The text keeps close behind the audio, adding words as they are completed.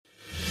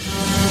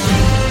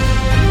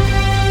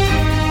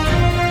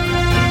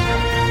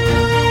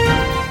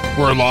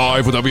We're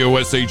live with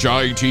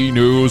WSHIT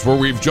News, where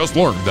we've just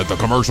learned that the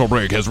commercial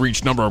break has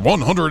reached number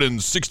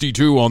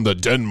 162 on the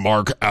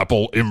Denmark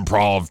Apple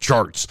Improv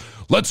charts.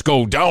 Let's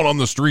go down on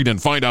the street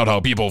and find out how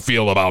people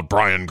feel about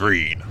Brian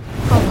Green.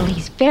 Oh, well,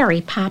 he's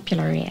very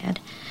popular, Ed.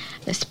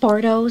 The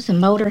sportos, the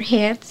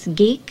motorheads,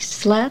 geeks,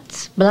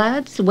 sluts,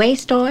 bloods,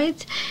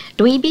 wastoids,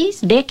 dweebies,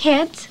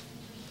 dickheads,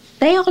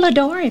 they all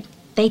adore him.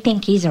 They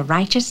think he's a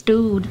righteous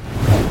dude.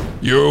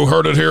 You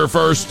heard it here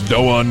first.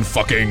 No one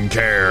fucking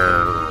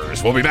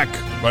cares. We'll be back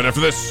right after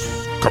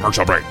this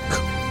commercial break.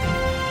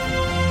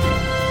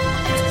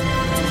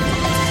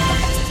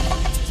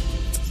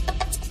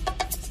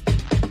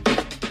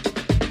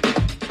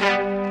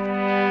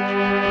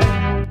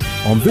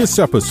 On this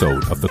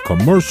episode of The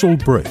Commercial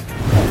Break.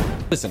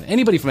 Listen,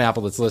 anybody from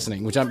Apple that's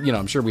listening, which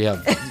I'm sure we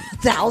have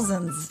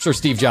thousands. I'm sure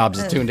Steve Jobs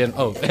is tuned in.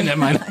 Oh, and then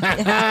mine.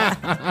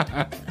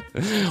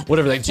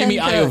 Whatever, like Jimmy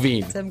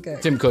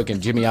Iovine. Tim Cook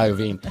and Jimmy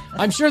Iovine.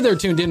 I'm sure they're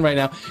tuned in right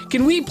now.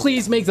 Can we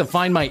please make the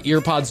Find My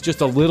EarPods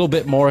just a little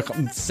bit more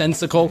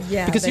sensical?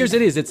 Yeah. Because here's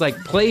it is. It's like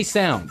play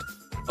sound.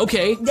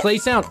 Okay, play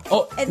sound.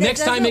 Oh, and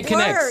next time it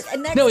connects.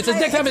 No, it says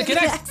next time it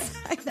connects.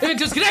 If it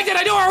just connected,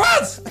 I knew where it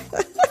was.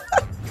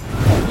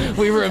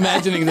 We were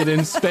imagining that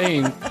in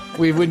Spain,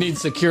 we would need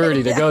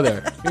security to go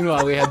there.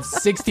 Meanwhile, we had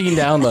 16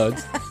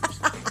 downloads.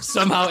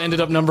 Somehow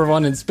ended up number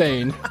 1 in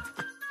Spain.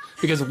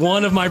 Because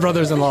one of my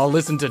brothers-in-law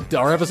listened to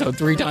our episode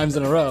 3 times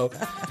in a row.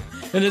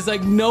 And it's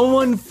like, no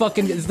one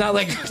fucking... It's not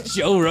like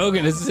Joe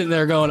Rogan is sitting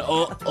there going,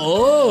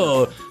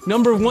 oh,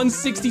 number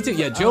 162.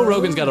 Yeah, Joe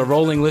Rogan's got a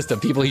rolling list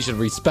of people he should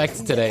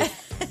respect today.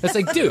 It's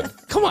like, dude,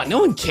 come on, no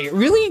one cares.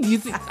 Really? Do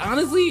you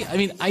honestly? I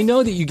mean, I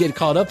know that you get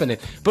caught up in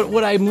it, but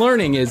what I'm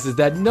learning is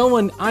that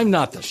I'm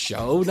not the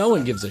show. No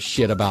one gives a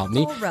shit about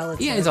me. It's all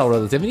relative. Yeah, it's all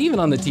relative. And even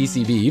on the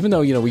TCB, even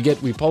though,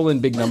 we pull in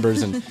big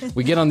numbers and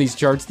we get on these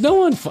charts, no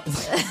one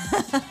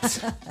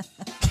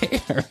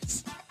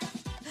cares.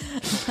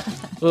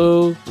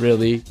 Who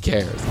really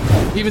cares?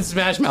 Even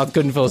Smash Mouth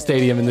couldn't fill a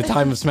stadium in the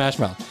time of Smash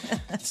Mouth.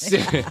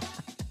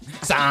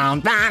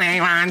 Somebody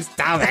wants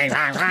to be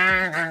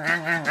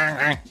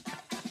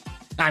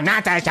I'm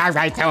not the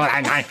server tool.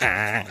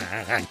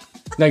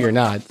 No, you're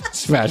not.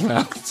 Smash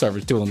Mouth, server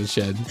tool in the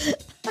shed.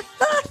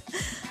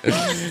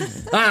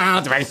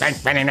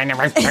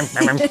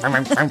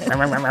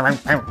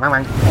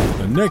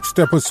 The next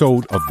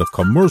episode of The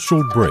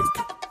Commercial Break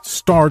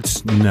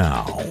starts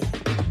now.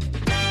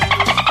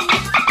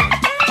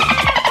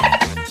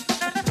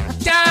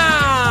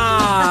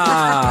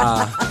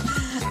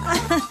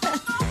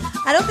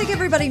 I don't think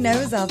everybody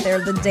knows out there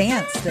the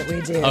dance that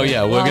we do. Oh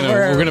yeah, we're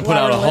gonna put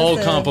out a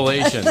whole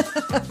compilation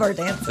of our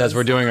dances as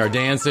we're doing our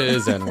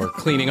dances and we're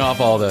cleaning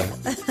off all the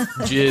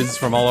jizz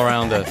from all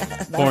around the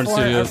porn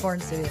studios.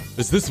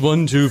 Is this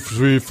 1, 2,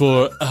 3,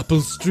 4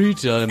 Apple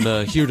Street?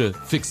 I'm here to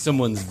fix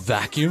someone's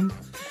vacuum.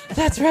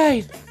 That's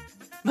right.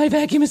 My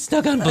vacuum is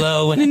stuck on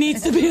blow and it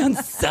needs to be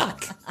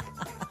unstuck.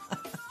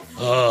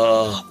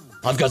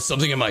 I've got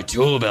something in my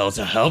tool belt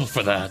to help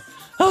for that.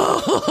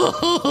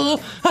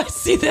 Oh, I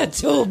see that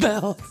tool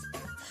belt.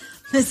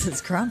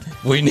 Mrs. Crumpet.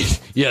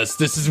 Yes,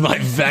 this is my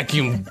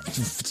vacuum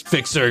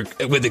fixer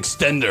with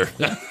extender.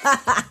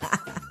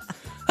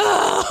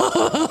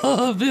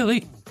 Oh,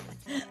 Billy.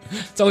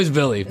 It's always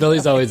Billy.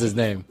 Billy's always his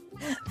name.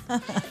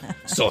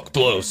 Suck,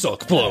 blow,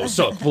 suck, blow,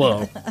 suck,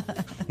 blow.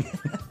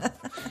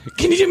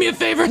 Can you do me a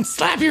favor and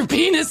slap your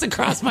penis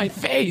across my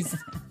face?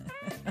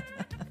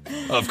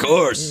 Of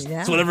course. Yeah.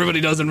 That's what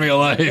everybody does in real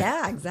life.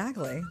 Yeah,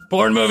 exactly.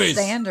 Porn movies.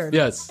 Standard.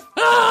 Yes.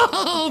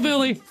 Oh,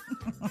 Billy.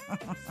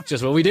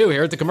 Just what we do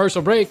here at the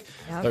commercial break.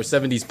 Yep. Our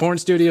 70s porn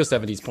studio,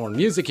 70s porn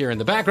music here in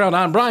the background.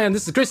 I'm Brian.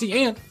 This is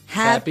Chrissy, and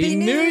Happy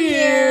New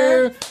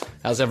Year.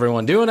 How's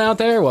everyone doing out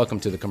there?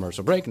 Welcome to the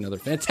commercial break. Another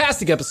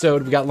fantastic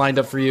episode we got lined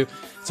up for you.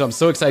 So I'm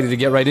so excited to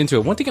get right into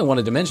it. One thing I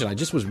wanted to mention, I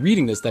just was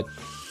reading that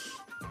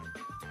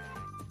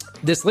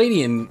this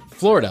lady in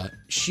Florida,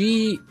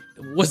 she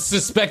was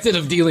suspected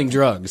of dealing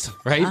drugs,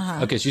 right?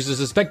 Uh-huh. Okay, she's a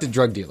suspected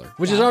drug dealer,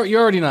 which is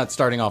you're already not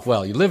starting off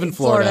well. You live in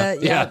Florida.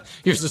 Yeah,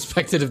 you're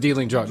suspected of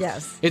dealing drugs.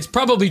 Yes. It's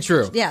probably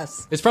true.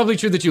 Yes. It's probably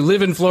true that you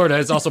live in Florida.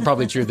 It's also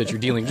probably true that you're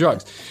dealing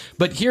drugs.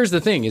 But here's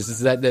the thing is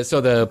that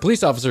so the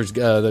police officers,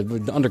 the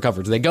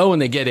undercovers, they go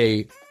and they get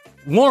a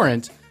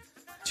warrant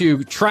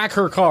to track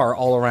her car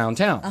all around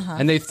town. Uh-huh.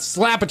 And they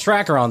slap a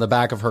tracker on the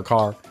back of her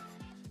car.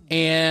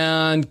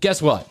 And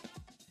guess what?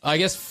 I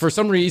guess for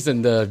some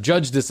reason the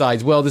judge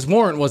decides, well, this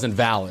warrant wasn't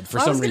valid for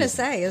some reason. I was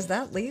going to say, is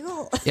that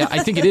legal? Yeah,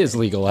 I think it is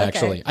legal,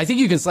 actually. Okay. I think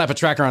you can slap a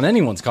tracker on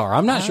anyone's car.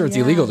 I'm not sure it's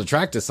illegal to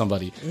track to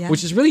somebody,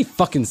 which is really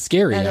fucking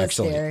scary,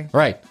 actually. Scary.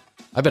 Right.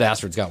 I bet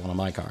Astrid's got one on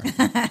my car.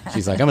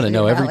 She's like, I'm going to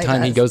know every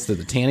time he goes to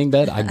the tanning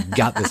bed, I've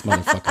got this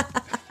motherfucker.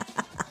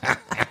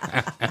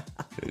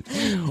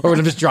 Or when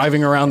I'm just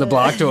driving around the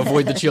block to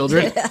avoid the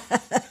children.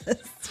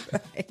 That's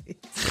right.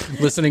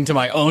 Listening to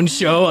my own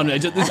show. And I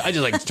just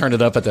like turn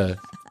it up at the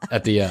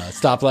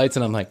stoplights,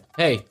 and I'm like,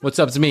 hey, what's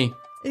up? It's me.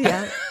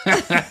 Yeah.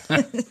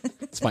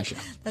 It's my show.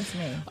 That's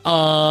me.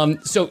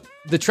 So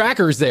the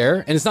tracker's there,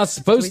 and it's not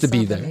supposed to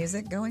be The there.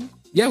 music going.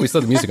 Yeah, we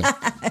still have the music on.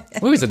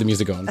 We always have the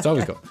music on. It's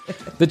always going.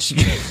 Chrissy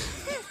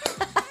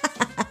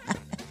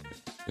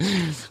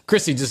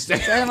Chrissy just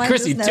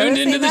tuned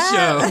into the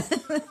noticing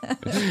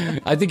show.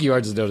 I think you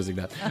are just noticing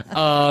that.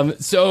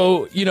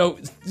 So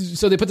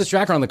they put this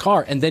tracker on the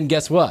car, and then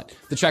guess what?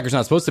 The tracker's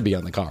not supposed to be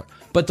on the car.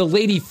 But the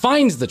lady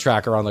finds the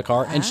tracker on the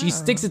car, and she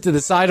sticks it to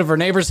the side of her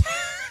neighbor's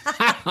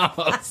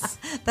house.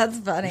 That's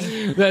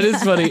funny. That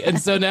is funny.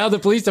 And so now the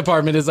police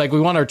department is like, we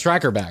want our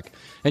tracker back.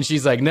 And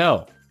she's like,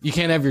 no, you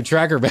can't have your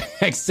tracker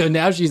back. So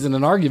now she's in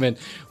an argument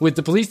with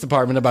the police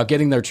department about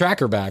getting their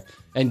tracker back.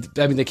 And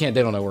I mean, they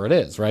don't know where it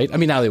is, right? I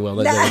mean, now they will.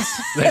 They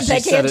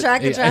can't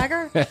track the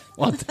tracker?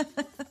 Well,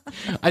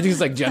 I think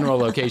it's like general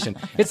location.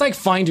 It's like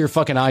find your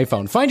fucking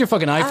iPhone. Find your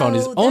fucking iPhone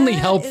is only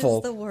helpful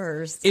is the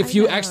worst. if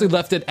you actually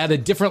left it at a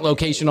different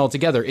location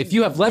altogether. If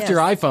you have left your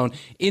iPhone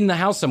in the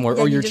house somewhere,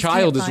 or your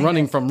child is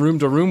running from room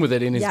to room with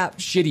it in his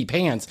shitty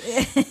pants,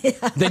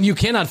 then you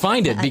cannot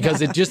find it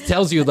because it just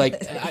tells you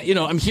like,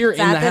 I'm here in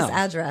the house. This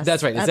address.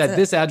 That's right. It's at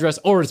this address,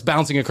 or it's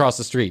bouncing across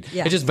the street.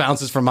 Yeah. It just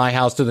bounces from my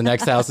house to the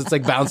next house. It's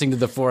like bouncing to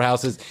the 4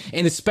 houses.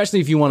 And especially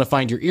if you want to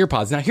find your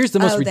earpods. Now, here's the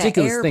most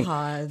ridiculous thing.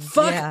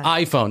 Fuck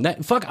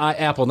iPhone. Fuck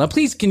Apple. Now,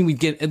 please, can we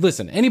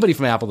listen, anybody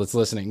from Apple that's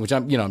listening, which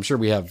I'm sure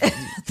we have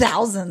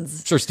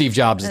thousands. I'm sure Steve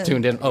Jobs is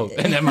tuned in. Oh,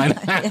 and then mine.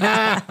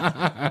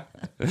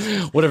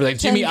 Whatever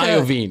Jimmy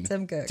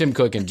Iovine. Tim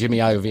Cook and Jimmy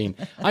Iovine.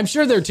 I'm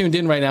sure they're tuned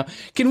in right now.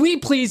 Can we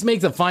please make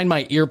the Find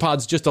My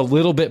Earpods just a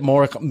little bit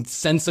more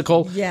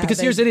sensical? Yeah. Because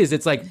here's it is.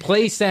 It's like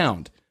play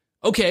sound.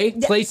 Okay,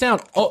 play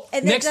sound. Oh,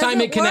 next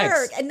time it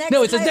connects.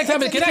 No, it says next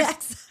time it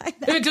connects.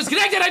 If it just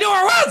connected, I knew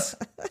where it was.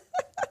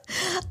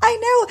 I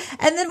know.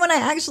 And then when I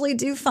actually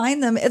do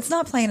find them, it's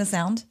not playing a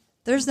sound.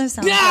 There's no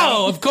sound.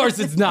 No, of course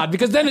it's not,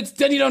 because then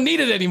you don't need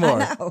it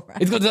anymore. I know,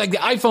 right? It's like the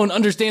iPhone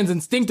understands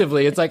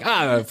instinctively. It's like,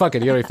 fuck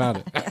it, you already found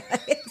it.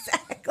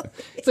 Exactly.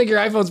 It's like your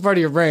iPhone's part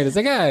of your brain. It's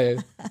like,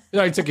 it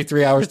only took you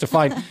 3 hours to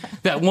find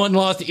that one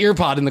lost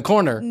earpod in the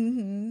corner.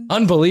 Mm-hmm.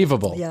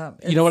 Unbelievable. Yeah.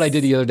 You know what I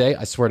did the other day?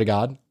 I swear to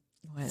God.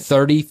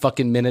 30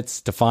 fucking minutes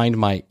to find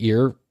my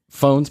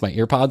earphones, my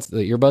earpods,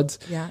 the earbuds.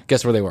 Yeah.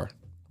 Guess where they were?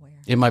 Where?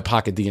 In my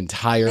pocket the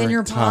entire in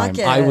your time.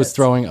 Pocket. I was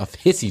throwing a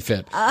hissy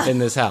fit in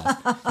this house.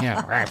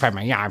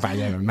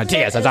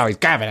 Matthias is always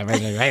grabbing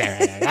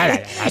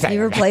him. You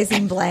were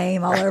placing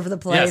blame all over the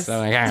place. Yes.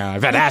 I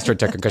bet Astrid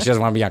took her because she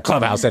doesn't want to be on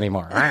Clubhouse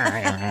anymore.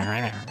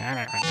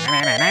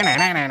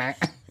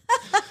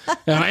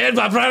 And my head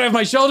popped right off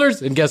my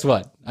shoulders, and guess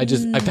what? I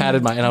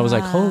patted and I was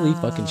like, holy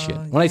fucking shit.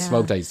 When I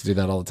smoked, I used to do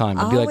that all the time.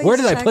 I'd be like, where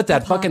did I put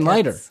that fucking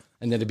lighter?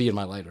 And then it'd be in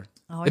my lighter.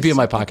 It'd be in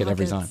my pocket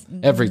every time.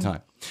 Mm-hmm. Every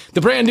time.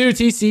 The brand new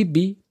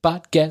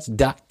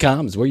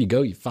TCBpodcast.com is where you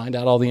go. You find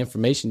out all the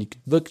information. You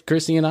can look at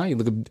Chrissy and I. You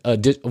look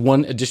at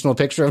one additional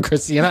picture of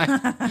Chrissy and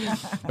I.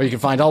 Or you can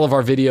find all of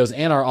our videos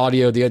and our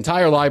audio. The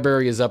entire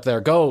library is up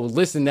there. Go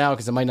listen now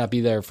because it might not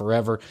be there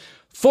forever.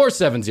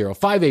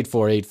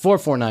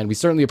 470-5848-449. We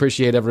certainly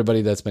appreciate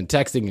everybody that's been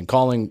texting and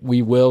calling.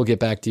 We will get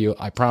back to you,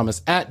 I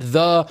promise, at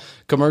the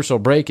commercial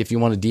break. If you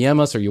want to DM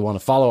us or you want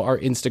to follow our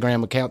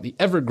Instagram account, the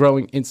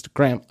ever-growing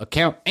Instagram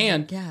account,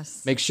 and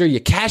make sure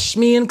you cash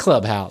me in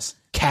Clubhouse.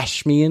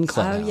 Cash me in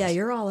Clubhouse. Oh, yeah,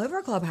 you're all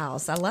over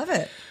Clubhouse. I love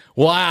it.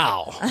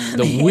 Wow.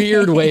 The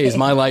weird ways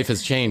my life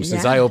has changed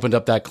since I opened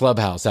up that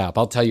Clubhouse app.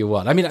 I'll tell you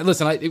what. I mean,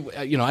 listen, we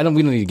don't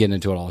need to get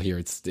into it all here.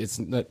 It's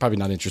probably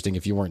not interesting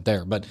if you weren't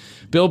there, but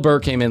Bill Burr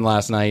came in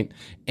last night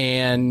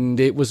and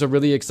it was a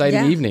really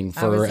exciting evening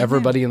for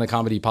everybody in the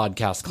Comedy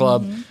Podcast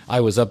Club. Mm-hmm.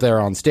 I was up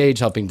there on stage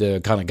helping to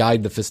kind of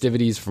guide the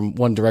festivities from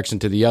one direction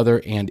to the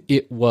other. And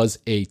it was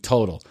a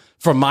total.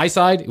 From my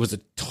side, it was a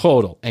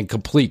total and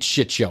complete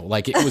shit show.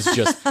 Like, it was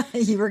just...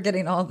 You were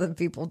getting all the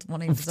people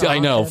wanting to talk. I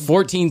know.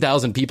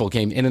 14,000 people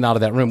came in and out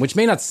of that room, which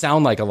may not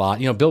sound like a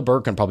lot. Bill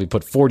Burr can probably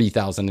put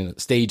 40,000 in a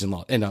stage in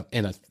a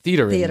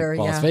theater in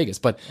Las Vegas.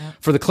 But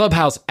for the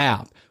Clubhouse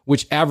app,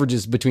 which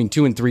averages between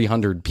 200 and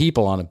 300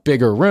 people on a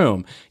bigger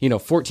room,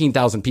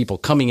 14,000 people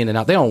coming in and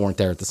out. They all weren't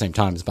there at the same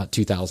time. It's about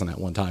 2,000 at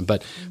one time,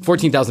 but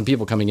 14,000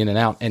 people coming in and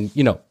out. And,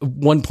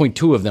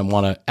 1.2 of them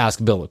want to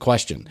ask Bill a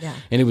question. Yeah.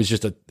 And it was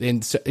just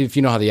if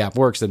you know how the app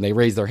works, then they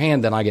raise their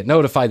hand, then I get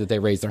notified that they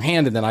raised their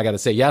hand, and then I got to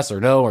say yes or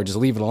no, or just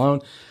leave it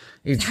alone.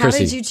 How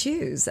did you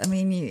choose? I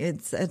mean,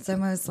 it's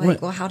almost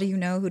like, well, how do you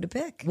know who to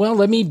pick? Well,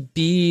 let me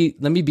be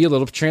a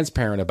little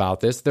transparent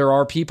about this. There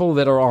are people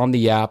that are on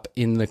the app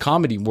in the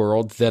comedy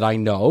world that I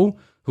know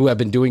who have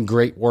been doing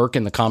great work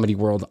in the comedy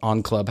world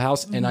on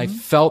Clubhouse, and I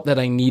felt that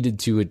I needed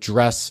to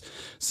address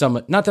some,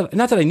 not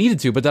that I needed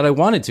to, but that I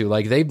wanted to.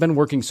 Like, they've been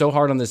working so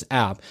hard on this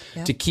app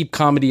to keep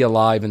comedy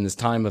alive in this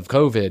time of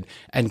COVID,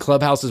 and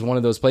Clubhouse is one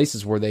of those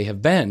places where they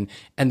have been,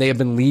 and they have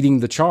been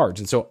leading the charge.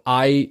 And so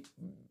I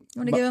You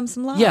want to give him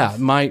some love. Yeah,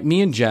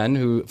 me and Jen,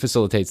 who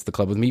facilitates the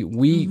club with me,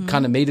 we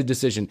kind of made a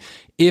decision.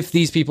 If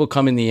these people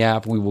come in the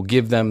app, we will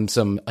give them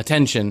some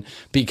attention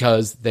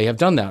because they have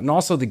done that. And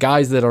also the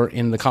guys that are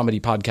in the Comedy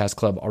Podcast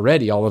Club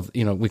already, all of,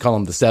 we call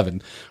them the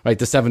 7, right?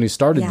 The 7 who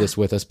started this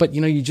with us. But,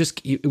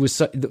 it was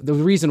the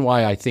reason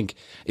why I think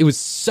it was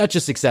such a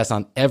success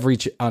on every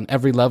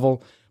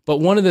level. But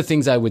one of the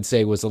things I would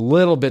say was a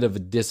little bit of a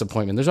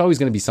disappointment. There's always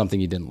going to be something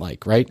you didn't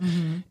like, right?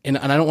 And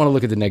I don't want to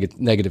look at the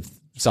negative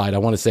side. I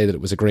want to say that it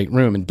was a great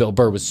room, and Bill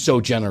Burr was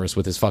so generous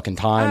with his fucking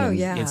time.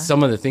 And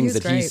some of the things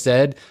that he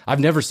said,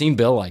 I've never seen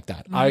Bill like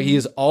that. He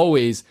is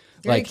always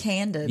very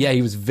candid. Yeah,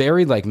 he was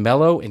very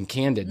mellow and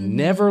candid.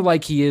 Never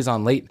like he is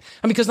on late.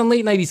 Because on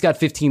late night he's got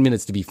 15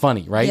 minutes to be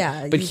funny, right?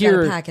 Yeah, but you here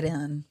gotta pack it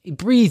in. He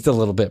breathed a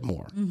little bit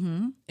more.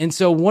 And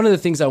so one of the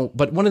things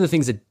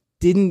that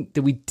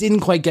we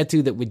didn't quite get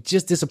to, that would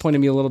just disappointed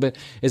me a little bit,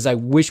 is I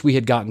wish we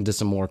had gotten to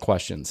some more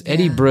questions.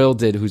 Eddie Brill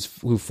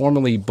who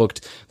formerly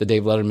booked the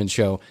Dave Letterman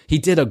show. He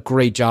did a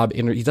great job.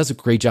 He does a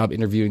great job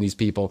interviewing these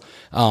people.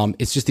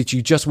 It's just that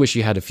you just wish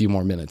you had a few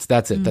more minutes.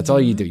 That's it. That's all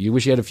you do. You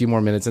wish you had a few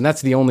more minutes. And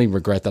that's the only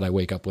regret that I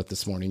wake up with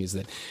this morning, is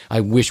that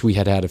I wish we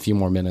had a few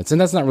more minutes. And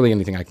that's not really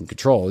anything I can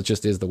control. It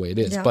just is the way it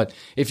is. Yeah. But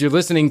if you're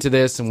listening to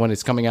this and when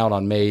it's coming out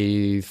on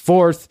May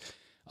 4th,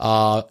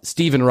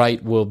 Stephen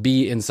Wright will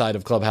be inside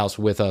of Clubhouse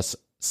with us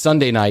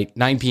Sunday night,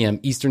 9 p.m.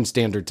 Eastern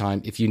Standard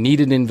Time. If you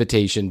need an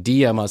invitation,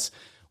 DM us.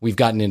 We've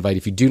got an invite.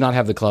 If you do not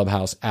have the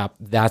Clubhouse app,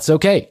 that's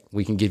okay.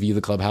 We can give you the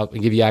Clubhouse. We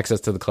give you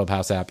access to the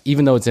Clubhouse app,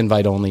 even though it's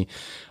invite only,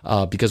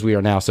 because we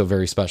are now so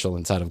very special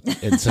inside of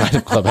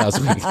Clubhouse.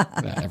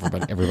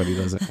 Everybody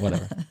does it.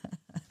 Whatever.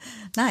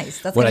 Nice.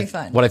 That's gonna be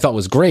fun. What I thought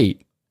was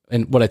great,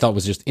 and what I thought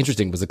was just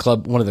interesting, was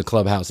one of the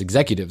Clubhouse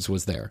executives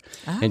was there.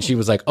 And she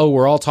was like, "Oh,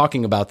 we're all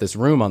talking about this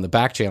room on the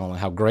back channel and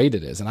how great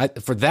it is." And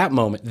for that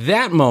moment,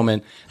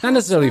 not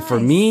necessarily for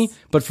me,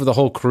 but for the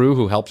whole crew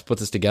who helped put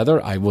this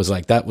together, I was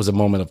like, that was a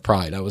moment of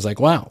pride. I was like,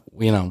 wow,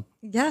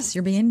 yes,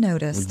 you're being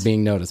noticed.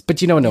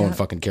 But no one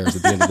fucking cares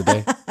at the end of the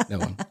day. No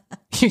one.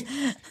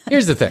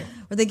 Here's the thing.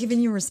 Were they giving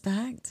you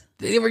respect?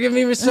 They were giving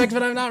me respect,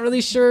 but I'm not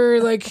really sure.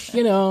 I'm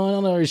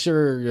not really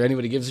sure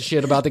anybody gives a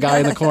shit about the guy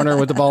in the corner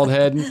with the bald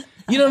head.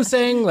 You know what I'm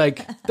saying?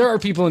 There are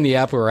people in the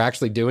app who are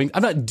actually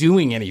I'm not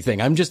doing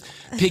anything. I'm just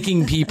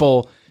picking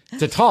people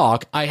to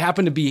talk. I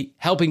happen to be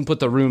helping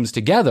put the rooms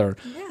together.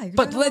 Yeah,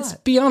 but let's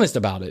be honest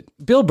about it.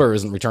 Bill Burr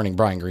isn't returning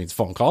Brian Green's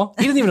phone call.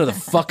 He doesn't even know the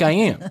fuck I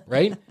am,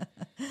 right?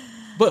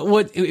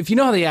 But if you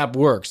know how the app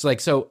works,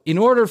 so in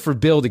order for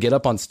Bill to get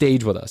up on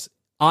stage with us,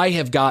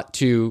 he's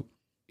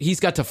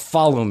got to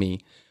follow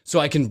me so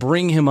I can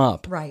bring him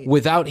up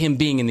without him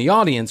being in the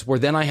audience, where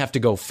then I have to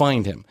go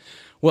find him.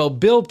 Well,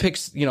 Bill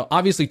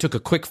obviously took a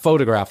quick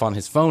photograph on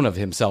his phone of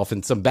himself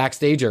in some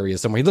backstage area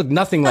somewhere. He looked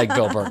nothing like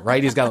Bill Burr,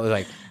 right? He's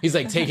got he's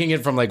taking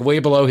it from way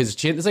below his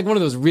chin. It's one of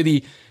those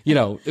really,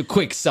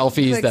 quick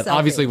selfies that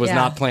obviously was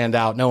not planned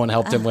out. No one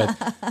helped him with,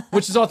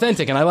 which is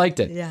authentic, and I liked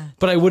it. Yeah.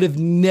 But I would have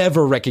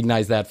never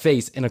recognized that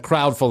face in a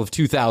crowd full of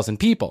 2,000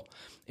 people.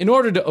 In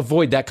order to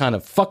avoid that kind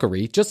of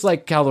fuckery, just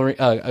like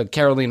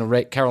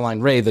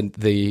Caroline Ray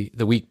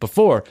the week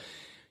before,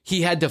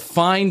 he had to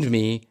find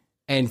me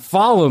and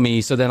follow me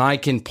so then I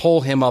can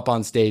pull him up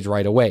on stage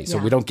right away. So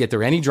we don't get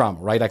there any drama,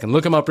 right? I can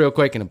look him up real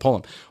quick and pull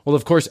him. Well,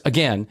 of course,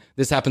 again,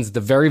 this happens at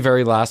the very,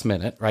 very last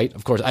minute, right?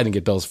 Of course, I didn't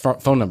get Bill's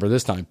phone number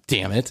this time.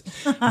 Damn it.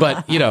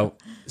 But,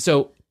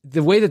 so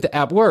the way that the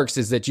app works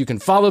is that you can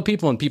follow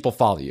people and people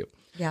follow you.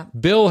 Yeah.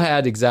 Bill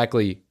had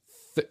exactly,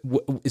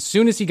 as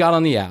soon as he got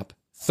on the app,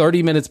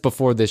 30 minutes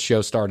before this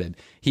show started,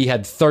 he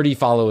had 30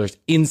 followers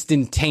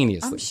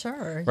instantaneously. I'm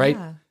sure. Right?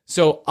 Yeah.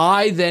 So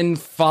I then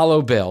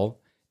follow Bill,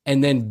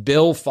 and then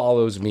Bill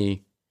follows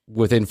me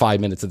within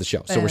 5 minutes of the show.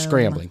 Boom. So we're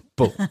scrambling.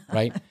 Boom.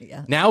 Right?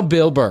 Yeah. Now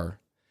Bill Burr,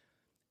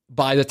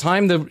 by the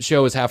time the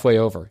show is halfway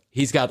over,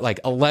 he's got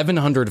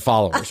 1,100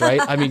 followers,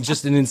 right? I mean,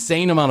 just an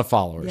insane amount of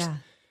followers. Yeah.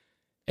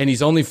 And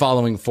he's only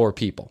following 4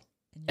 people.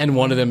 And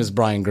one of them is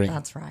Brian Green.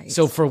 That's right.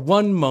 So for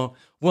one moment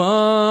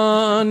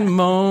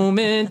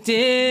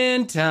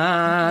in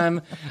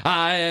time,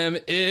 I am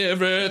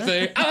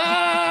everything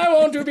I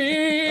want to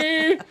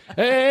be.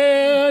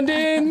 And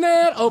in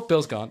that... Oh,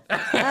 Bill's gone.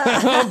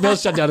 Bill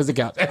shut down his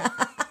account.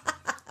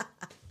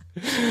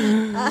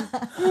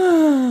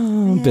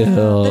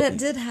 Bill. But it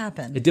did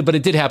happen. It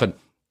did happen.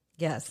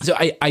 Yes. So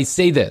I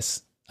say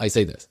this.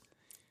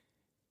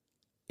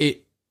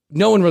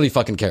 No one really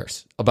fucking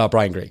cares about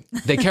Brian Green.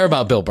 They care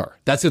about Bill Burr.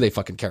 That's who they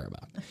fucking care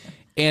about.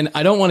 And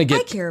I don't want to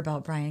get... I care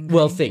about Brian Green.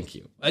 Well, thank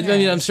you. I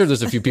mean, I'm sure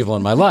there's a few people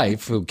in my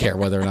life who care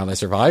whether or not I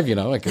survive. I'm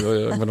going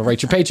to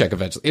write your paycheck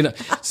eventually.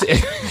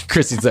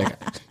 Chrissy's like,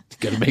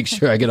 got to make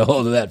sure I get a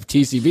hold of that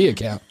TCB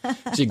account.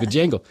 Jingle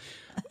jangle.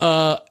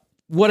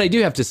 What I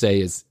do have to say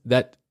is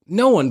that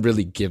no one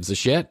really gives a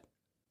shit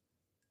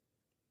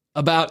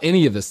about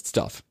any of this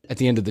stuff at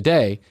the end of the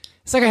day.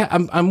 It's like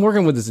I'm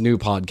working with this new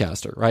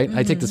podcaster, right? Mm-hmm.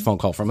 I take this phone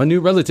call from a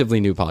relatively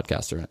new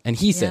podcaster, and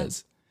he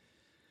says,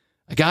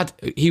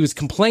 he was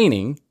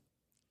complaining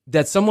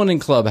that someone in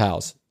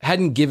Clubhouse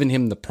hadn't given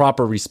him the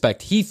proper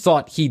respect he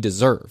thought he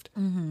deserved.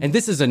 And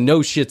this is a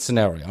no shit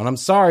scenario. And I'm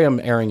sorry I'm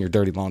airing your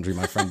dirty laundry,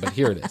 my friend, but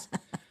here it is.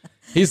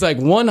 He's like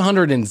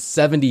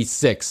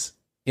 176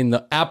 in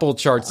the Apple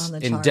charts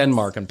in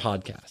Denmark on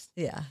podcast.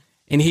 Yeah.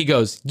 And he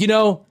goes,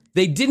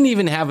 they didn't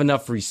even have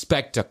enough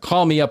respect to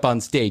call me up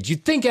on stage.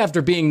 You'd think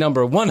after being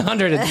number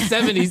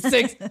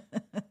 176,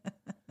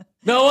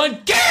 no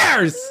one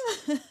cares.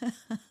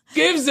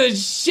 Gives a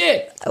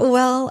shit.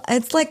 Well,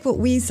 it's like what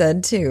we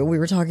said too. We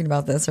were talking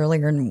about this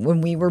earlier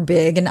when we were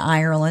big in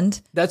Ireland.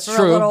 That's for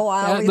true. A little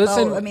while,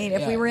 Listen,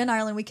 if we were in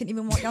Ireland, we couldn't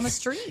even walk down the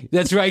street.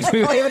 That's right.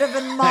 We would have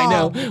been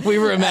mobbed. I know. We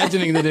were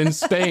imagining that in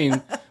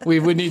Spain, we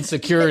would need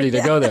security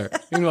to go there.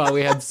 Meanwhile,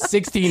 we had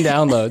 16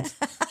 downloads.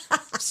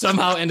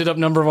 Somehow ended up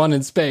number 1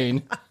 in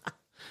Spain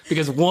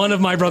because one of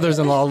my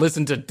brothers-in-law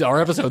listened to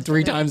our episode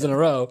 3 times in a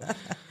row.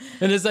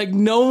 And it's like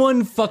no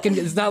one fucking,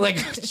 it's not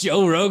like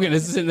Joe Rogan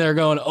is sitting there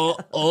going,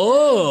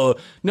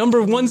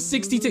 number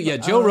 162. Yeah,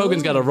 Joe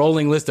Rogan's got a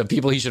rolling list of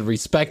people he should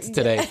respect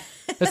today.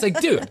 It's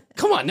like, dude,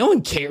 come on, no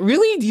one cares.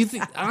 Really? Do you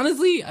think,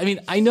 honestly? I mean,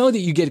 I know that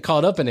you get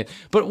caught up in it,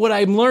 but what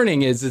I'm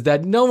learning is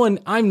that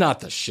I'm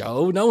not the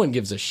show. No one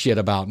gives a shit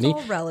about me.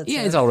 It's all relative.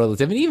 Yeah, it's all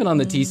relative. And even on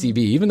the TCB,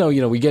 even though,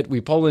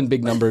 we pull in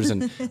big numbers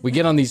and we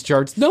get on these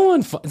charts, no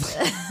one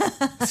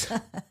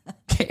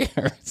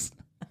cares.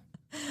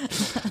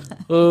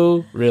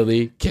 Who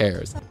really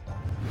cares?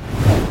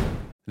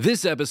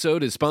 This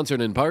episode is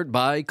sponsored in part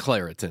by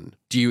Claritin.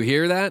 Do you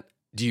hear that?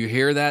 Do you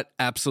hear that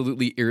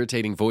absolutely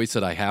irritating voice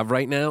that I have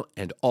right now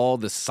and all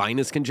the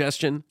sinus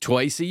congestion?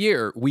 Twice a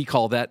year, we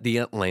call that the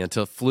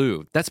Atlanta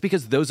flu. That's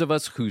because those of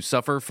us who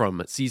suffer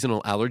from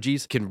seasonal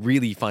allergies can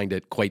really find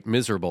it quite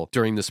miserable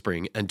during the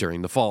spring and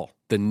during the fall.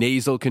 The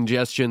nasal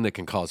congestion that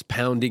can cause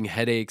pounding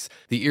headaches,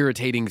 the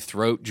irritating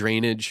throat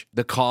drainage,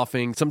 the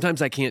coughing.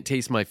 Sometimes I can't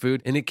taste my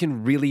food, and it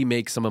can really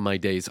make some of my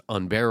days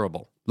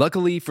unbearable.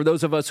 Luckily, for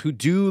those of us who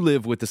do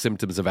live with the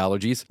symptoms of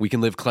allergies, we can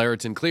live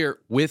Claritin Clear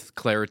with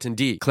Claritin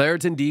D.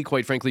 Claritin D,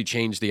 quite frankly,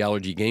 changed the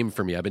allergy game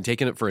for me. I've been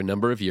taking it for a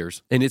number of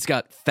years, and it's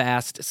got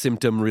fast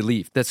symptom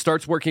relief that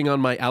starts working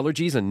on my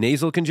allergies and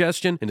nasal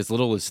congestion in as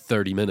little as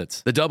 30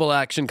 minutes. The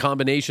double-action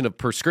combination of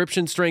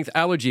prescription-strength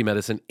allergy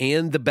medicine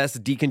and the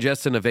best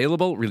decongestant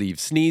available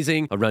relieves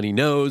sneezing, a runny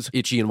nose,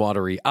 itchy and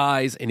watery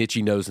eyes, an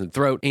itchy nose and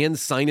throat, and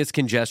sinus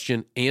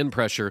congestion and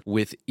pressure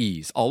with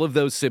ease. All of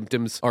those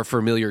symptoms are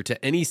familiar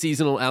to any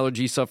seasonal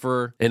allergy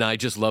sufferer, and I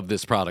just love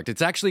this product.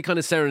 It's actually kind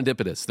of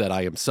serendipitous that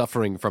I am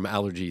suffering from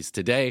allergies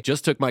today.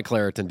 Just took my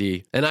Claritin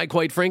D, and I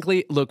quite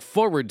frankly look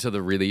forward to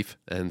the relief,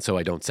 and so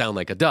I don't sound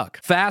like a duck.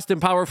 Fast and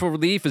powerful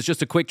relief is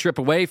just a quick trip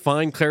away.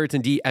 Find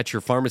Claritin D at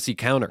your pharmacy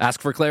counter. Ask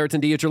for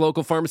Claritin D at your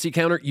local pharmacy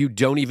counter. You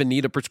don't even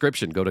need a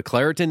prescription. Go to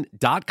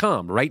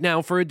Claritin.com right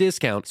now for a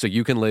discount so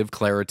you can live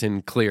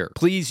Claritin Clear.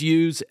 Please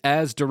use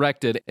as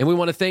directed, and we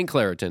want to thank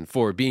Claritin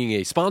for being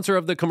a sponsor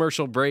of the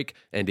commercial break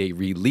and a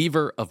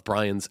reliever of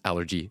Brian's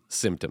allergy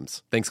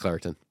symptoms. Thanks,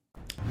 Claritin.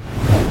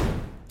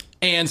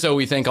 And so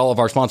we thank all of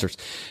our sponsors.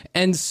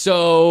 And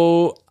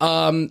so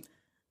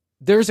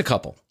there's a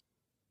couple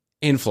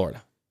in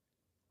Florida.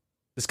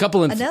 This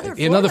couple in another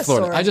Florida.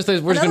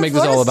 Story. We're just going to make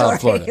this all about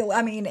Florida.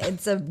 I mean,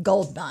 it's a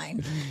gold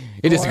mine.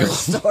 It is a gold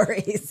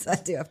stories. I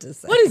do have to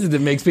say. What is it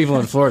that makes people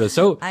in Florida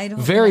so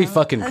very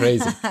fucking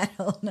crazy? I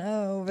don't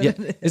know. But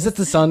yeah. Is it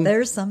the sun?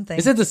 There's something.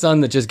 Is it the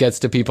sun that just gets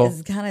to people?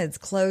 It's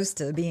close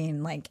to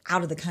being like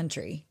out of the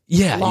country.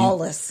 Yeah,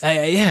 lawless.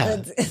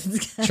 Yeah,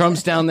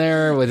 Trump's down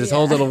there with his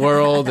whole little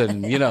world,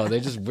 and they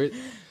just.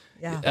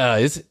 Yeah,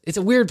 it's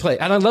a weird place,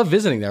 and I love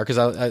visiting there because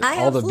I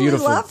all the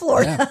beautiful. Love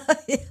Florida.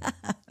 Yeah.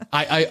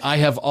 I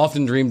have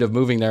often dreamed of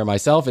moving there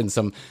myself in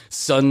some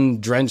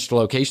sun-drenched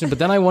location, but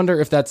then I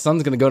wonder if that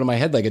sun's going to go to my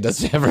head like it does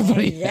to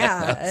everybody.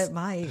 Yeah, else. it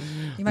might.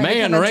 You might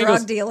become a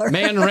drug dealer.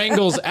 Man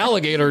wrangles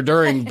alligator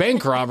during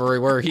bank robbery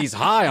where he's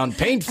high on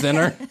paint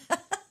thinner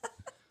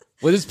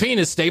with his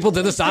penis stapled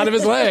to the side of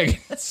his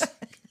leg.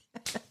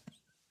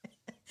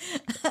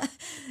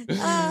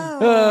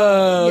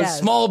 Yes.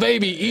 Small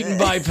baby eaten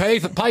by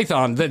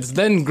python that's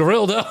then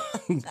grilled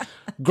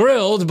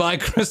by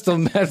Crystal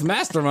Meth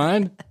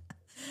Mastermind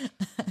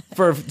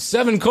for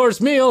 7-course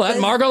meal at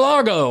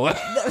Mar-a-Lago.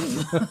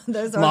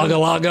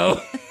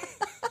 Mar-a-Lago.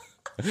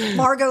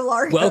 Margo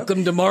Largo.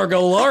 Welcome to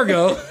Margo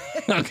Largo.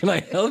 How can I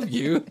help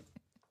you?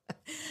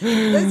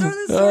 Those are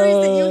the stories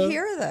that you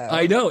hear, though.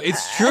 I know.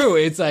 It's true.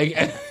 It's like...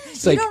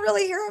 You don't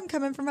really hear them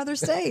coming from other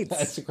states.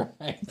 That's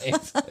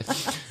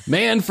right.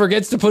 Man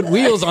forgets to put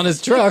wheels on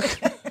his truck.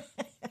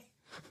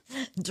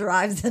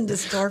 Drives into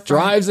storefront.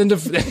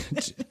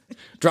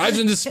 Drives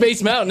into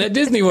Space Mountain at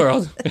Disney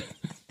World.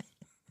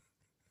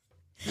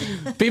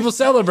 People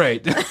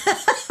celebrate.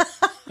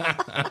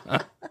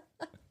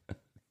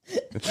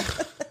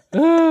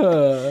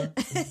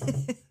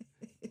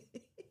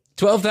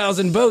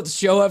 12,000 boats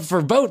show up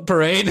for boat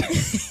parade.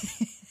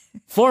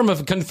 Form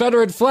of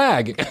Confederate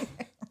flag.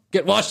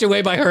 Get washed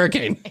away by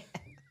hurricane.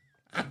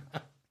 I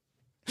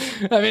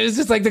mean, it's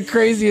just like the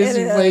craziest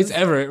place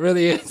ever. It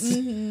really is.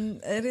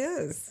 Mm-hmm. It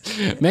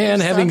is. Man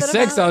having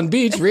sex on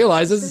beach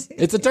realizes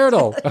it's a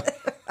turtle.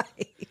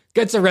 Right.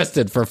 gets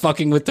arrested for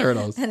fucking with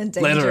turtles. An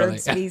endangered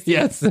species.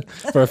 Yes,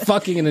 for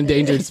fucking an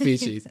endangered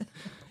species.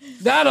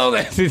 Not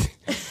only,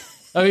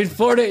 I mean,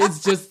 Florida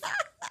is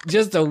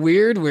just a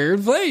weird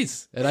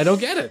place, and I don't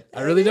get it.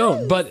 I really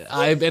don't. But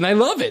I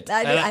love it.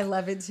 I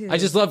love it too. I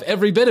just love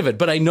every bit of it.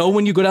 But I know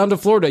when you go down to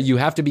Florida, you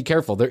have to be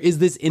careful. There is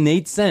this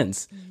innate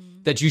sense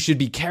that you should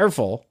be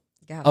careful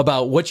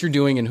about what you're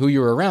doing and who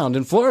you're around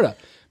in Florida,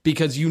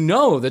 because you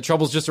know that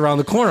trouble's just around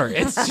the corner.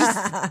 It's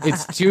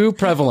too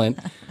prevalent.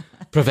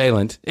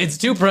 It's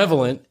too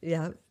prevalent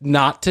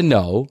not to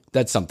know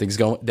that something is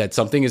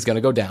going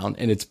to go down,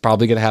 and it's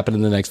probably going to happen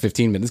in the next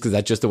 15 minutes, because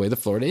that's just the way the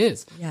Florida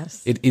is.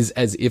 Yes. It is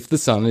as if the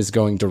sun is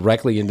going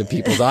directly into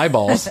people's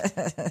eyeballs,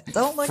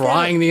 Don't look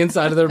frying the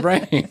inside of their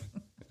brain.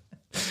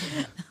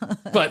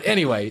 But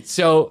anyway,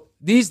 so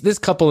this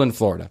couple in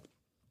Florida,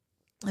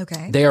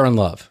 Okay. they are in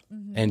love.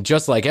 And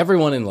just like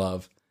everyone in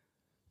love,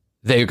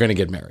 they're going to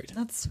get married.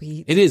 That's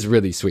sweet. It is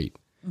really sweet.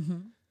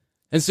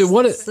 And so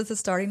This is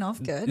starting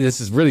off good.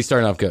 this is really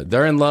starting off good.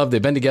 They're in love. They've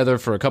been together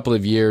for a couple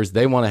of years.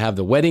 They want to have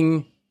the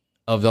wedding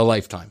of their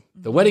lifetime,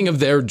 the wedding of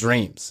their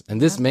dreams.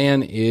 And this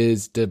man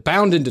is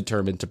bound and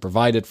determined to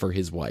provide it for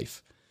his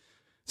wife.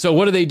 So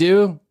what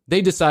do?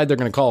 They decide they're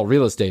going to call a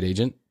real estate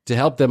agent to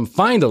help them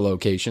find a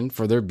location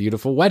for their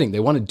beautiful wedding.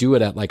 They want to do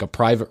it at like a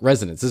private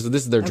residence. This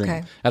is their dream.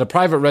 Okay. At a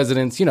private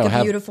residence, A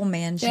have beautiful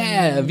mansion.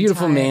 yeah, a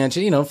beautiful type.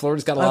 mansion.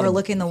 Florida's got a lot of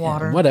Overlooking the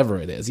water. whatever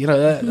it is.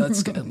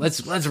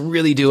 Let's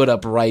really do it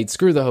up right.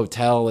 Screw the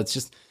hotel. Let's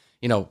just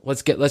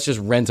let's just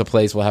rent a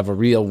place. We'll have a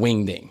real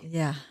wingding.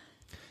 Yeah.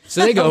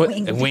 So they go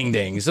Wingding.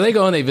 wingding. So they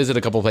go and they visit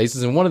a couple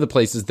places, and one of the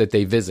places that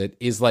they visit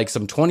is like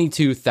some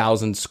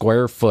 22,000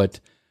 square foot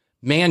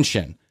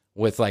mansion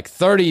with like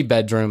 30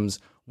 bedrooms,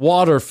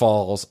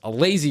 waterfalls, a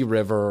lazy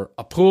river,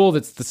 a pool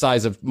that's the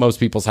size of most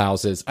people's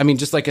houses. I mean,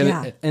 just like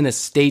an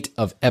estate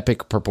of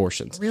epic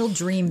proportions. Real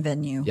dream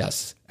venue.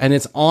 Yes. And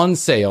it's on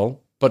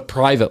sale, but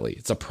privately.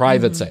 It's a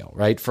private sale,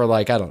 right? For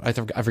like, I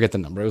forget the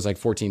number. It was like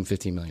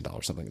 $14-15 million,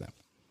 something like that.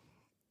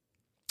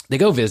 They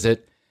go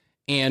visit,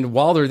 and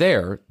while they're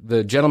there,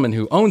 the gentleman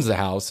who owns the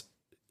house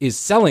is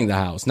selling the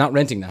house, not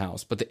renting the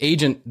house. But the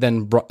agent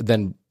then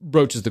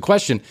broaches the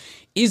question,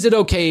 is it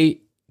okay?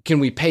 Can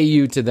we pay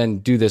you to then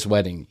do this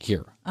wedding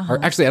here?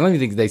 Or actually, I don't even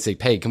think they say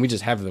pay. Can we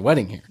just have the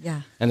wedding here?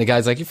 Yeah. And the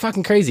guy's like, you're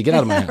fucking crazy. Get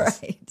out of my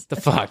house. Right. The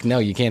fuck? No,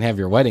 you can't have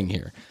your wedding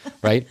here.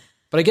 Right?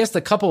 But I guess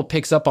the couple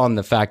picks up on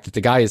the fact that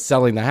the guy is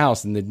selling the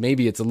house, and that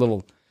maybe it's a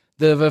little,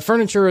 the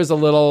furniture is a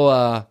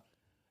little,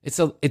 it's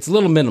a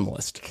little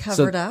minimalist.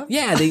 Covered up?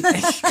 Yeah, they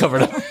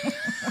covered up.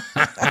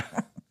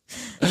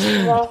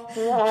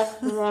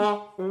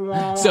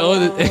 So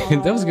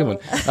that was a good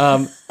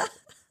one.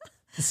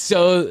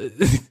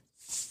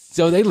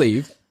 So they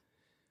leave,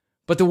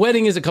 but the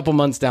wedding is a couple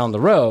months down the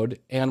road,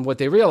 and what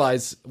they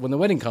realize when the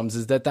wedding comes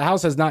is that the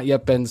house has not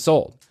yet been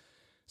sold.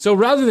 So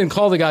rather than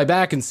call the guy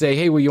back and say,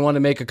 hey, well, you want to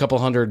make a couple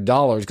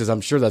 $100, because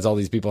I'm sure that's all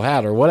these people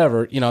had or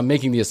whatever, I'm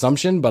making the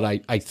assumption, but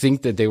I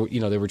think that they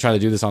were trying to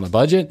do this on a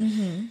budget.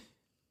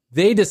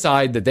 They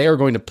decide that they are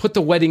going to put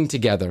the wedding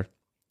together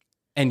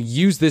and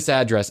use this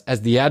address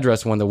as the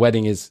address when the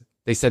wedding is.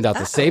 They send out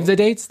the save the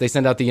dates. They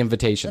send out the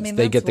invitations.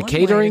 They get the that's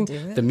one way to catering, do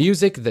it. the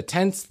music, the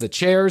tents, the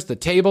chairs, the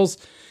tables.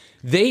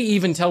 They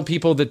even tell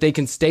people that they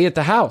can stay at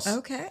the house.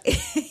 Okay.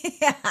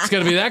 It's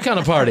going to be that kind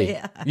of party.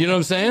 Yeah. You know what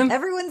I'm saying?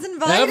 Everyone's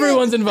invited.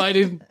 Everyone's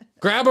invited.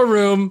 Grab a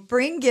room.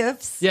 Bring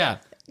gifts. Yeah.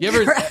 You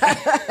ever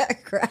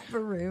Grab a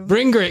room.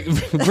 bring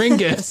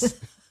gifts?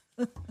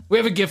 We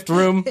have a gift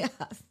room.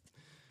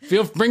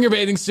 Bring your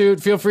bathing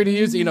suit. Feel free to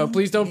use it.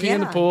 Please don't pee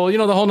in the Yeah. pool.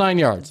 The whole 9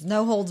 yards.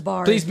 No holds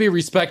barred. Please be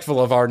respectful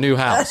of our new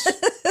house.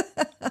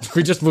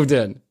 We just moved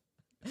in.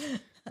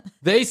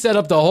 They set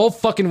up the whole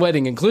fucking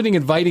wedding, including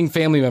inviting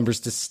family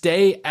members to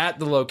stay at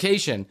the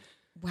location.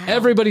 Wow.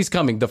 Everybody's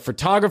coming. The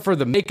photographer,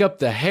 the makeup,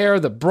 the hair,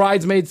 the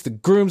bridesmaids, the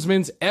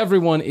groomsmen.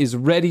 Everyone is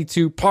ready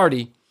to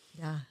party.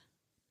 Yeah.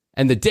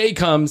 And the day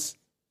comes,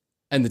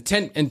 and the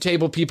tent and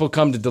table people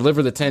come to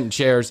deliver the tent and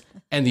chairs,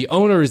 and the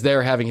owner is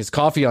there having his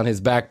coffee on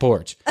his back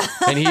porch.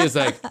 And he is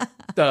like,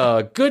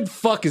 the good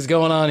fuck is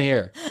going on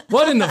here?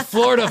 What in the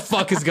Florida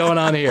fuck is going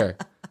on here?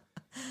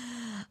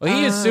 Well,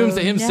 he assumes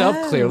to himself,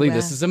 no. clearly,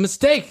 this is a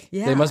mistake.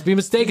 Yeah. They must be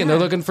mistaken. They're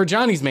looking for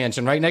Johnny's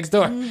mansion right next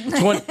door.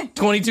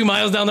 22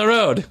 miles down the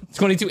road.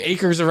 22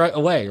 acres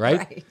away,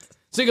 right?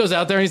 So he goes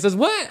out there and he says,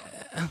 what?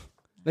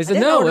 They said,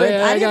 no.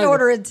 I didn't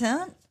order a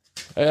tent.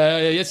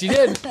 Yes, you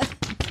did.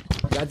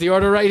 Got the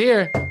order right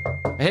here.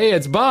 Hey,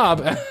 it's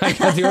Bob. I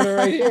got the order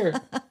right here.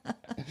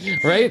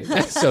 Right?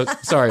 So,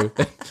 sorry.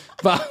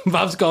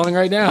 Bob's calling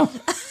right now.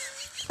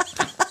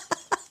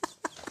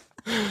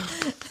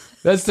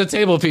 That's the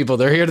table people.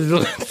 They're here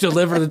to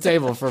deliver the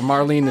table for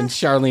Marlene and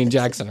Charlene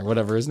Jackson or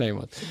whatever his name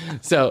was.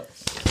 So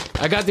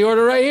I got the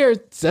order right here.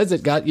 It says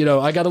it got,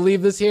 I got to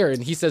leave this here.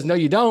 And he says, no,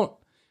 you don't.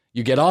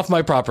 You get off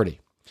my property.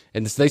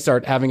 And they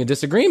start having a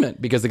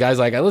disagreement because the guy's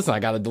like, listen, I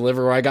got to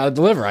deliver where I got to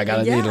deliver.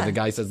 The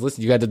guy says,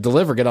 listen, you got to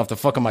deliver. Get off the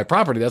fuck of my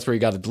property. That's where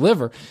you got to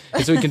deliver.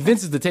 And so he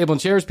convinces the table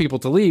and chairs people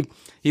to leave.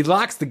 He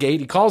locks the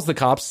gate. He calls the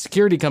cops.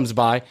 Security comes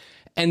by.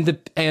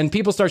 and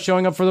people start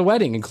showing up for the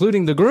wedding,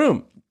 including the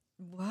groom.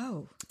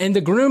 Whoa. And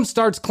the groom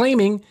starts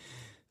claiming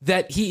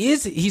that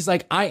he's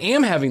like, I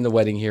am having the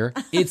wedding here.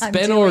 It's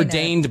been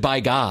ordained by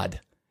God.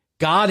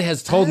 God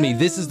has told me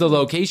this is the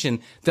location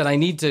that I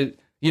need to,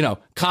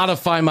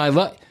 codify my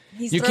life.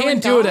 You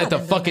can't do it at the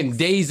fucking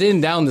Days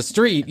Inn down the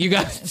street.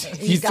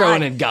 He's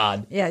throwing in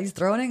God. Yeah, he's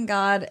throwing in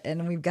God,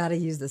 and we've got to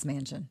use this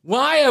mansion.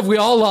 Why have we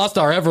all lost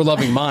our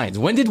ever-loving minds?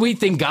 When did we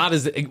think God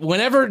is...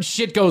 Whenever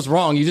shit goes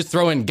wrong, you just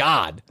throw in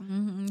God.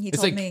 He It's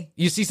told like me.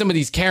 you see some of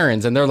these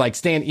Karens and they're like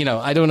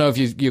I don't know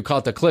if you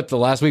caught the clip the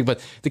last week,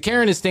 but the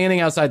Karen is standing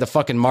outside the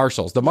fucking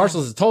Marshalls. The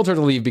Marshalls has told her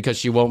to leave because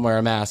she won't wear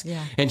a mask.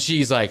 Yeah. And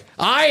she's like,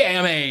 I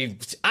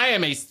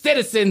am a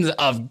citizen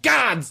of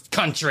God's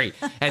country,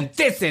 and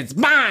this is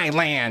my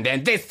land,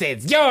 and this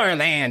is your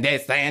land.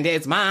 This land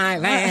is my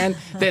land.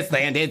 This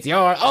land is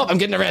your... Oh, I'm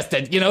getting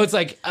arrested. It's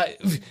like...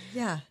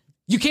 Yeah.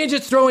 You can't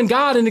just throw in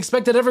God and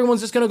expect that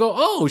everyone's just going to go,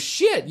 oh,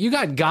 shit, you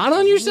got God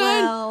on your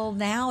side? Well,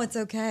 now it's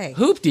okay.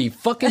 Hoopty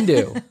fucking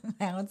do.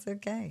 Now it's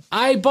okay.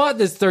 I bought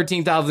this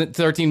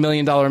 $13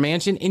 million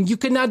mansion, and you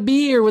could not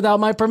be here without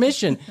my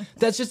permission.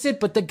 That's just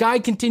it. But the guy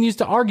continues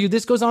to argue.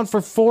 This goes on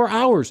for 4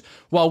 hours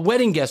while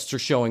wedding guests are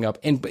showing up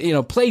and,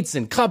 plates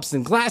and cups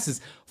and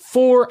glasses.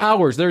 4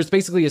 hours. There's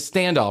basically a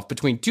standoff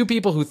between two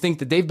people who think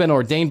that they've been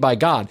ordained by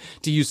God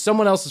to use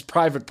someone else's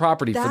private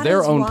property for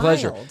their own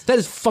pleasure. That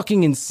is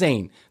fucking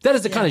insane. That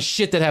is the kind of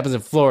shit that happens in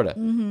Florida.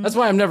 Mm-hmm. That's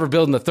why I'm never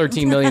building a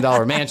 $13 million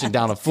mansion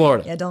down in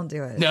Florida. Yeah, don't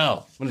do it.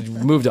 No. I'm going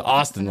to move to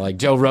Austin like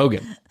Joe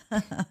Rogan.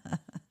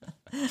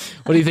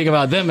 What do you think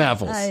about them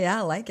apples? Yeah,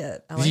 I like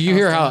it. Did you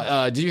hear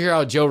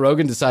how Joe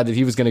Rogan decided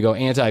he was going to go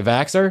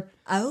anti-vaxxer?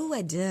 Oh,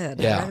 I did.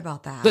 Yeah. I read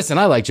about that. Listen,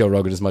 I like Joe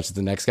Rogan as much as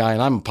the next guy,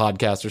 and I'm a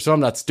podcaster, so I'm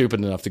not stupid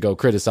enough to go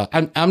criticize.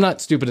 I'm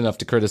not stupid enough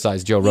to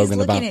criticize Joe Rogan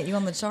He's about looking at you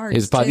on the charts.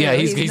 his too. Yeah,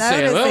 he's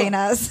saying, noticing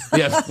us.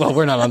 Yeah, well,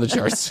 we're not on the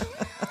charts.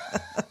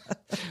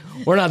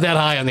 We're not that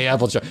high on the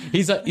Apple chart.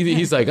 He's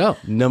like, oh,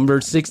 number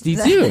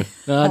 62,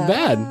 not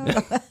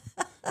bad.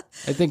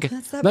 I think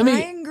That's that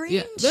Brian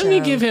Green let me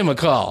show. give him a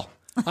call.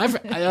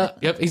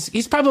 Yep,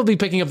 he's probably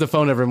picking up the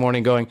phone every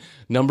morning going,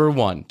 number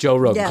 1, Joe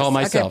Rogan, Yes, call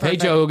myself.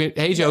 okay,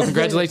 Hey, Joe,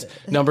 congratulations.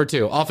 Number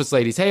 2, office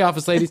ladies. Hey,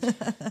 office ladies.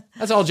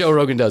 That's all Joe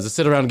Rogan does is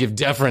sit around and give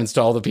deference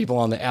to all the people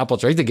on the Apple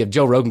chart. He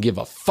Joe Rogan give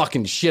a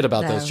fucking shit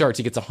about those charts.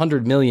 He gets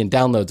 100 million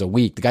downloads a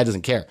week. The guy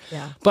doesn't care.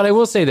 Yeah. But I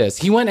will say this.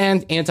 He went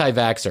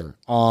anti-vaxxer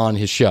on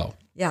his show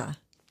Yeah.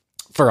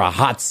 for a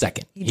hot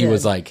second. He did.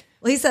 was like,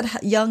 Well, he said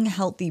young,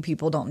 healthy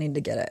people don't need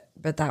to get it,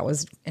 but that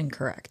was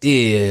incorrect.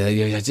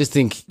 yeah, I just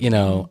think,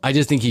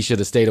 he should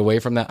have stayed away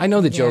from that. I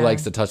know that Joe Yeah.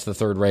 likes to touch the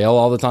third rail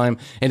all the time,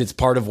 and it's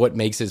part of what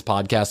makes his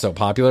podcast so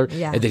popular,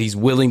 Yeah. and that he's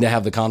willing to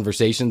have the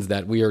conversations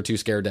that we are too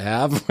scared to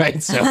have,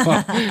 right? So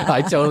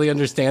I totally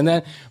understand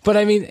that. But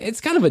I mean, it's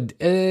kind of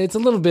it's a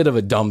little bit of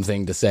a dumb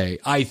thing to say,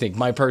 I think,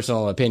 my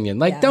personal opinion.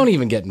 Like, don't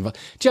even get involved.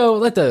 Joe,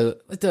 let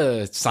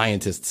the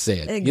scientists say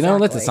it. Exactly.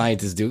 Let the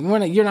scientists do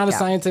it. You're not a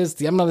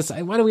scientist. I'm not a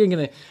scientist. Why are we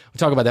going to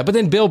talk about that? But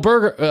then Bill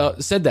Burr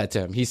said that to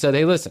him. He said,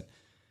 hey, listen,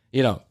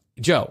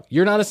 Joe,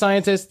 you're not a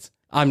scientist.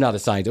 I'm not a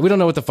scientist. We don't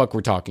know what the fuck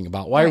we're talking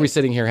about. Why are we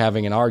sitting here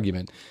having an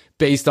argument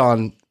based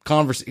on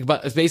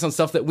based on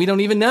stuff that we don't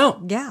even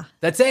know? Yeah.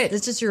 That's it.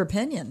 It's just your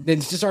opinion.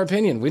 It's just our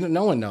opinion.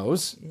 No one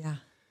knows. Yeah.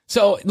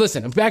 So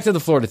listen, back to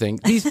the Florida thing.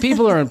 These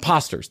people are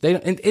imposters.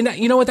 And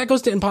you know what? That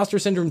goes to imposter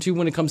syndrome too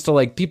when it comes to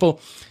like people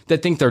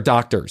that think they're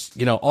doctors.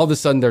 All of a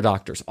sudden they're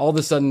doctors. All of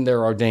a sudden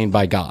they're ordained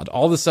by God.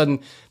 All of a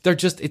sudden they're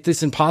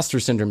this imposter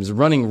syndrome is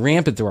running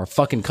rampant through our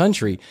fucking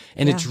country.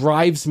 And it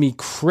drives me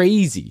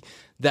crazy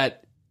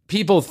that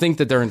people think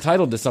that they're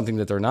entitled to something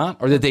that they're not,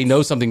 or that they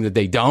know something that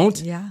they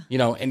don't. Yeah.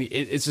 And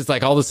it's just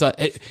like all of a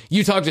sudden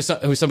you talk to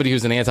somebody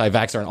who's an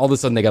anti-vaxxer and all of a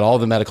sudden they got all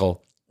the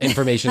medical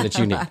information that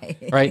you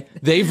need, right?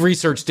 They've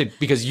researched it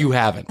because you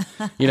haven't,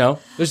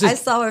 There's I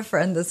saw a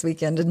friend this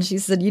weekend and she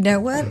said, you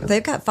know what?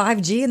 They've got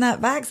 5G in that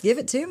vax. Give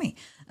it to me.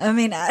 I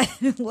mean,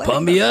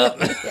 pump me up.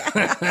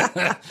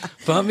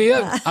 Pump me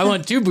up. I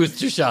want 2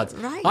 booster shots.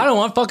 Right. I don't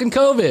want fucking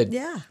COVID.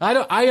 Yeah.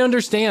 I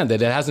understand that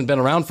it hasn't been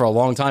around for a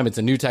long time. It's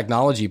a new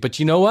technology, but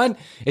you know what?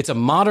 It's a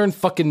modern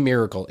fucking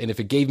miracle. And if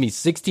it gave me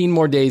 16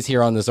 more days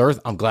here on this earth,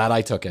 I'm glad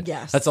I took it.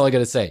 Yes. That's all I got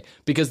to say.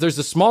 Because there's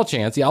a small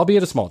chance,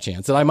 albeit a small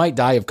chance, that I might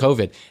die of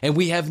COVID. And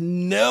we have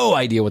no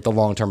idea what the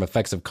long-term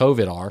effects of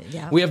COVID are.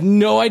 Yeah. We have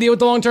no idea what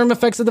the long-term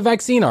effects of the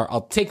vaccine are.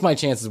 I'll take my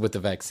chances with the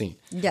vaccine.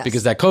 Yes.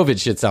 Because that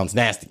COVID shit sounds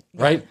nasty,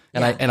 right?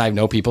 And Yeah. I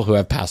know people who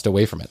have passed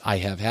away from it. I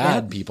have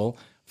had people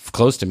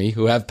close to me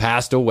who have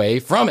passed away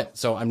from it.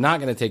 So I'm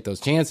not going to take those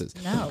chances.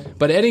 No.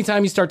 But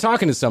anytime you start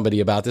talking to somebody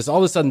about this, all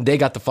of a sudden they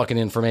got the fucking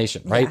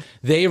information, right?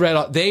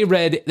 Yeah.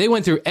 They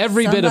went through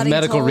every bit of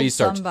medical told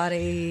research.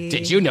 Somebody.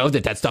 Did you know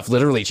that stuff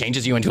literally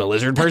changes you into a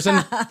lizard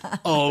person?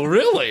 Oh,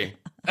 really?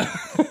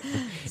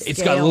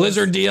 It's got Scales.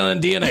 lizard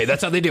DNA.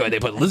 That's how they do it. They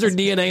put lizard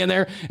DNA in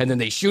there and then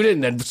they shoot it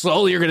and then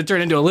slowly you're going to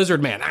turn into a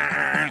lizard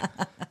man.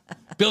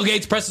 Bill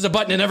Gates presses a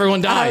button and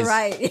everyone dies. Oh,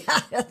 right. Yeah,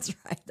 that's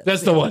right.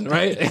 That's the one,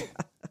 right?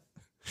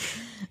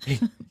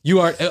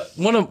 You are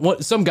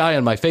some guy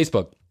on my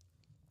Facebook.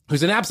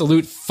 who's an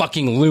absolute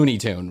fucking Looney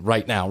Tune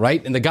right now,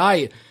 right? And the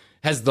guy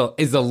is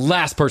the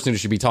last person who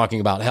should be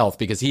talking about health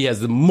because he has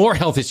the more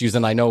health issues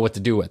than I know what to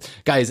do with.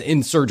 Guy is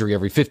in surgery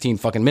every 15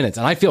 fucking minutes.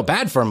 And I feel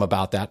bad for him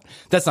about that.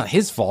 That's not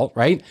his fault,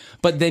 right?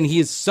 But then he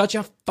is such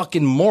a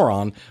fucking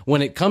moron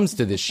when it comes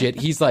to this shit.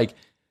 He's like,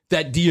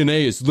 that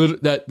DNA is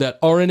that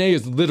RNA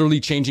is literally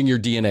changing your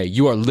DNA.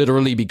 You are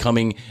literally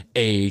becoming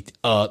a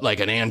like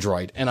an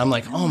android. And I'm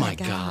like, oh my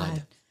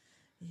God.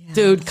 Yeah.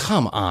 Dude,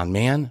 come on,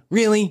 man.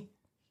 Really?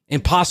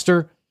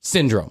 Imposter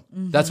syndrome.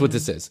 That's what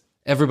this is.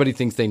 Everybody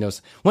thinks they know.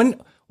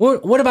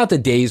 What about the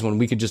days when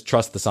we could just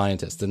trust the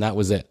scientists and that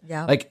was it?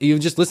 Yeah. Like you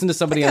just listen to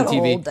somebody on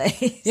TV. Old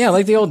days. Yeah,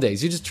 like the old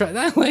days. You just try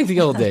like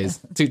the old days.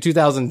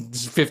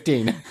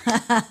 2015.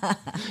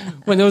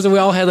 When we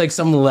all had like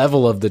some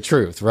level of the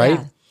truth, right?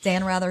 Yeah.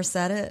 Dan Rather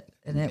said it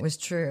and it was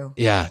true.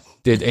 Yeah.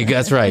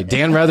 That's right.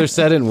 Dan Rather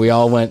said it and we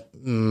all went,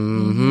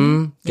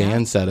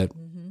 Dan said it.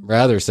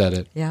 Rather said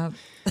it. Yeah.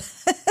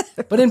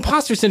 But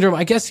imposter syndrome,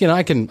 I guess, here's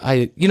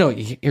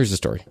the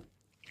story.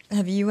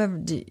 Have you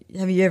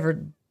ever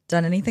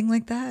done anything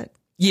like that?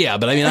 Yeah,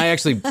 but I mean, I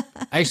actually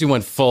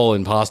went full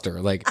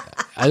imposter. Like,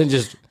 I didn't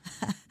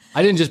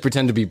just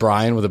pretend to be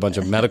Brian with a bunch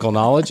of medical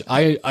knowledge.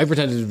 I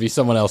pretended to be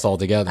someone else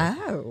altogether.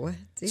 Oh,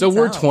 so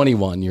we're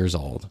 21 years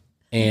old,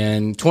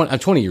 and I'm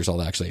 20 years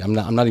old actually. I'm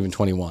not even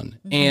 21,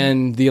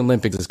 and the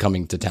Olympics is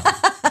coming to town.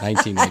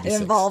 1986.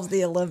 It involves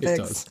the Olympics. It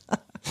does.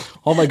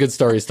 All my good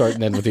stories start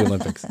and end with the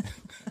Olympics.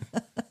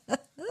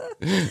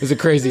 It was a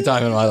crazy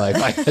time in my life.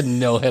 I had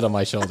no head on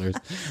my shoulders.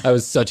 I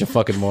was such a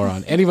fucking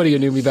moron. Anybody who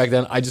knew me back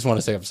then, I just want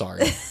to say I'm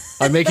sorry.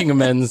 I'm making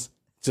amends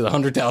to the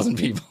 100,000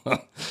 people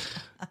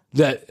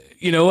that,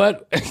 you know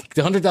what?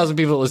 The 100,000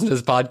 people that listen to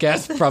this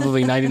podcast,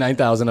 probably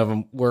 99,000 of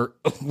them were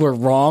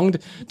wronged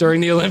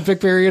during the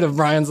Olympic period of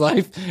Brian's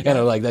life. And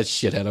I'm like, that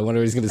shithead. I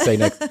wonder what he's going to say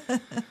next.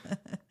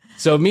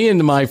 So me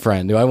and my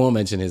friend, who I won't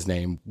mention his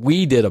name,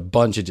 we did a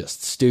bunch of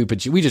just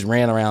stupid shit. We just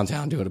ran around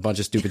town doing a bunch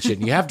of stupid shit.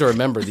 And you have to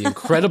remember the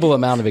incredible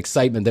amount of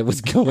excitement that was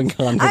going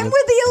on. I'm with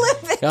the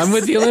Olympics. I'm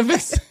with the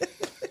Olympics.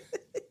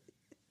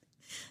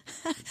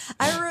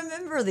 I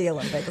remember the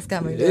Olympics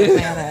coming to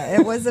Atlanta.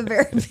 It was a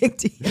very big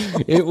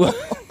deal. It was.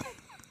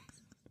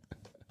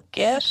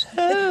 Guess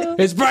who?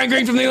 It's Brian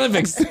Green from the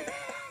Olympics.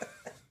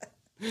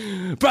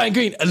 Brian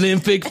Green,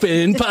 Olympic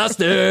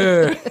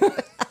imposter.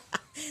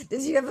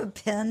 Did you have a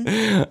pen?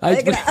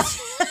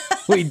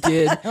 We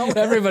did.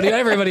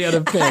 Everybody had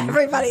a pin.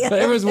 Everybody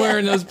was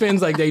wearing those pins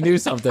like they knew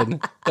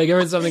something. Like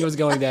something was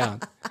going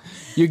down.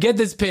 You get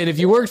this pin if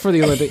you worked for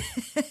the Olympics.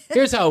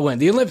 Here's how it went.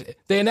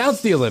 They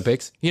announced the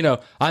Olympics,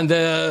 on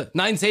the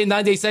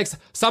 1996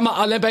 Summer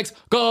Olympics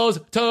goes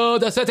to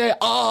the city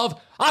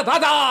of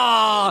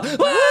Atlanta.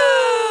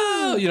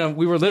 Woo!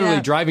 We were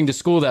literally driving to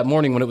school that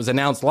morning when it was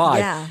announced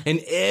live, and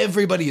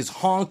everybody is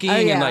honking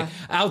and like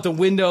out the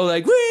window,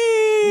 like woo!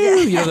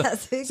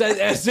 As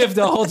if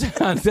the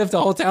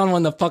whole town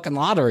won the fucking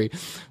lottery.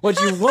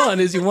 What you won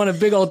is you won a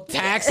big old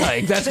tax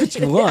hike. That's what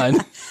you won.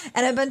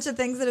 And a bunch of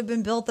things that have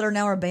been built that are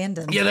now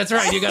abandoned. Yeah, that's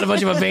right. You got a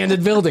bunch of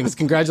abandoned buildings.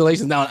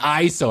 Congratulations. Now an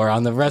eyesore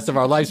on the rest of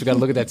our lives. We got to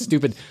look at that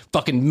stupid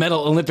fucking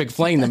metal Olympic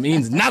flame that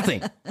means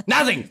nothing.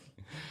 Nothing.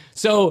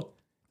 So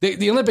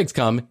the Olympics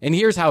come, and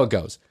here's how it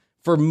goes.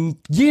 For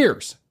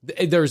years,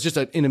 there's just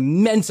an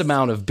immense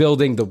amount of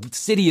building. The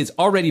city has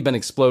already been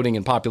exploding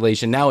in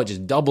population. Now it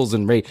just doubles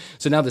in rate.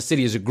 So now the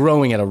city is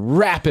growing at a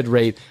rapid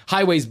rate.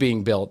 Highways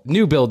being built,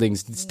 new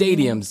buildings,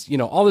 stadiums,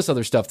 all this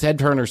other stuff. Ted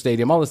Turner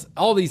Stadium,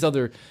 all these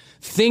other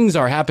things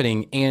are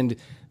happening. And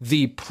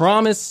the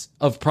promise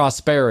of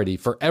prosperity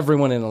for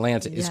everyone in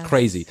Atlanta is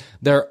crazy.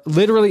 There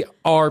literally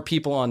are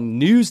people on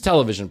news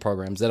television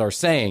programs that are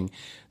saying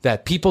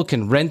that people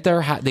can rent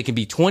their house. They can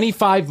be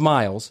 25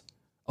 miles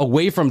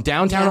away from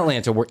downtown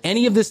Atlanta where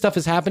any of this stuff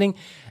is happening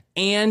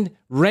and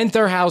rent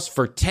their house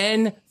for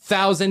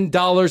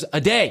 $10,000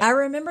 a day. I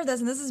remember this,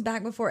 and this is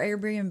back before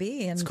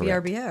Airbnb and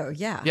VRBO.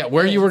 Yeah. Yeah,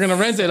 where you were going to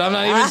rent it, I'm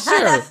not even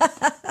sure.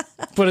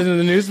 Put it in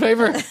the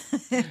newspaper?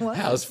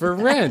 House for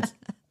rent.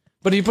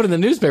 But if you put it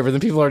in the newspaper, then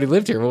people already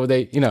lived here. What would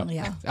they,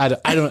 I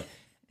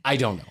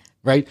don't know.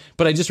 Right.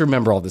 But I just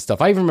remember all this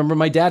stuff. I even remember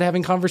my dad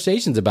having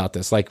conversations about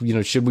this. Like,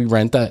 should we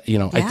rent I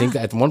think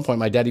that at one point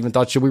my dad even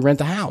thought, should we rent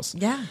the house?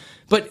 Yeah.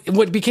 But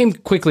what became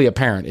quickly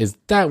apparent is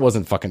that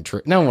wasn't fucking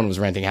true. No one was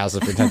renting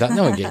houses for $10,000.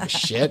 No one gave a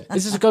shit.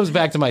 This just goes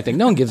back to my thing.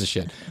 No one gives a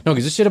shit. No one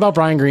gives a shit about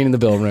Brian Green in the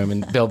Bill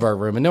Burr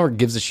room, and no one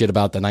gives a shit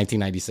about the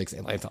 1996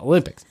 Atlanta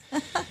Olympics.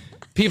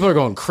 People are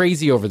going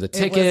crazy over the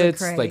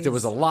tickets. Like there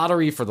was a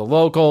lottery for the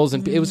locals,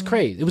 and it was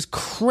crazy. It was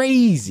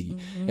crazy.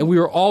 And we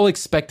were all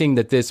expecting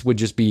that this would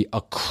just be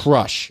a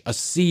crush, a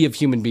sea of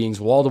human beings,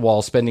 wall to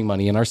wall, spending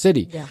money in our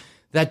city. Yeah.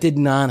 That did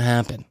not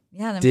happen.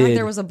 Yeah, in fact,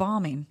 there was a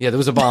bombing. Yeah, there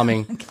was a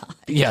bombing.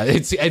 Yeah,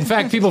 in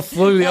fact, people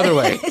flew the other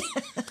way.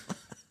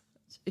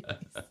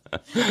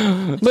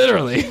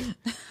 Literally.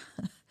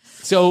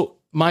 So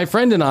my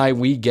friend and I,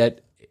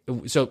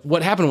 so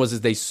what happened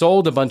was they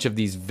sold a bunch of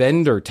these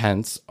vendor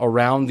tents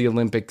around the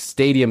Olympic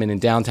Stadium and in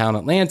downtown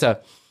Atlanta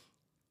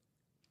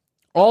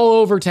all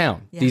over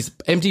town. These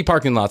empty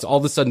parking lots all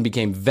of a sudden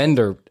became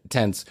vendor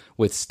tents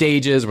with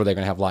stages where they're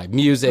going to have live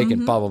music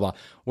and blah, blah, blah.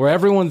 Where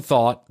everyone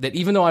thought that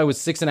even though I was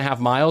 6.5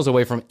 miles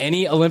away from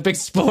any Olympic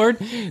sport,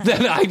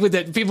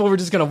 that people were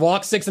just going to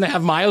walk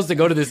 6.5 miles to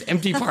go to this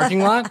empty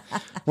parking lot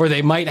where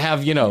they might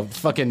have,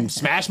 fucking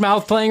Smash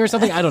Mouth playing or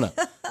something. I don't know.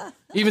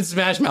 Even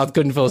Smash Mouth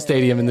couldn't fill a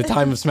stadium in the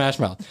time of Smash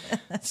Mouth.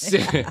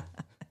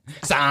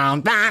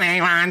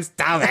 Somebody wants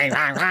to be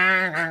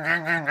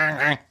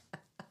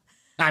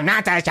I'm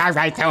not that sharp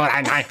right tool.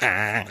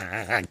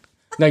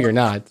 No, you're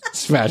not.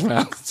 Smash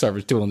Mouth,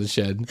 sharpest tool in the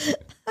shed.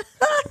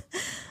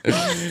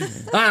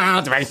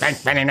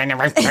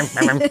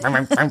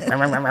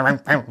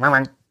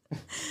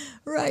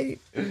 Right.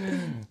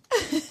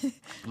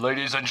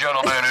 Ladies and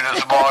gentlemen, it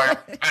is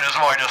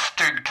my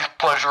distinct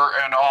pleasure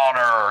and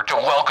honor to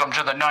welcome to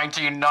the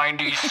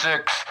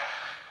 1996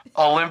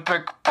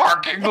 Olympic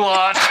parking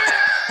lot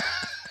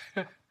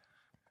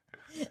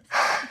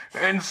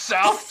in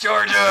South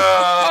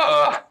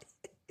Georgia,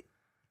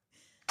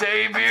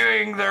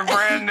 debuting their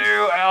brand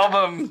new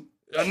album,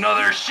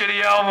 another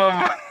shitty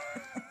album,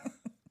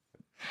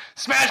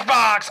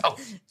 Smashbox. Oh,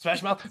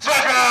 Smash Mouth,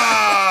 Smash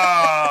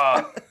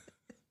Mouth.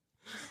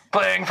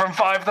 Playing from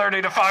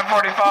 5:30 to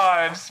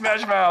 5:45.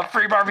 Smash Mouth,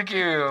 free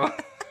barbecue,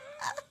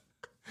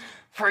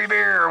 free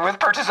beer with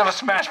purchase of a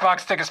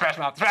Smashbox ticket. Smash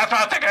Mouth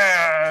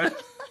ticket.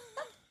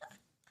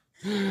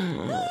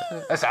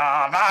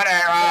 Somebody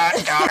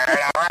wants to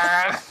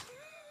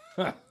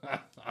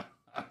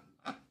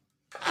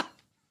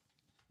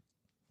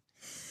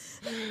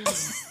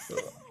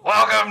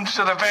welcome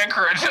to the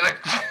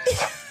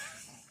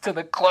to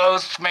the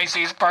closed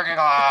Macy's parking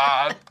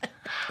lot.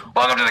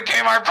 Welcome to the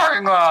Kmart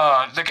parking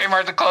lot. The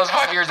Kmart that closed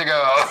 5 years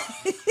ago.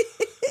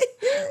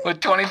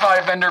 With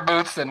 25 vendor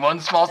booths and one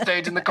small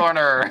stage in the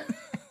corner.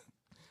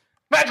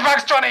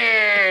 Matchbox 20!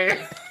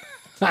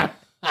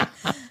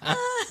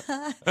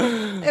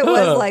 It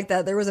was like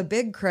that. There was a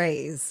big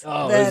craze.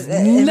 Oh, it was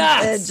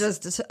nuts. It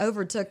just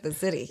overtook the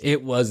city.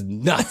 It was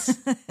nuts.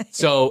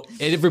 So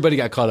everybody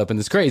got caught up in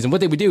this craze. And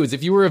what they would do is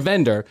if you were a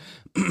vendor,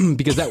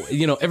 because that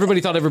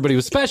everybody thought everybody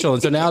was special,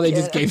 and so now they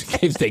just gave you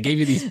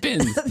these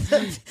pins.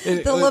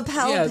 the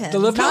lapel pin. The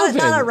lapel pin.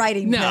 Not a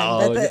writing pin.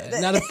 No,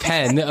 not a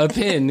pen, a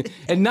pin.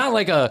 And not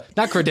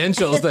not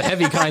credentials, the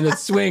heavy kind that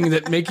swing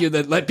that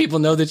let people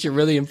know that you're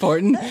really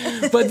important.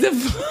 But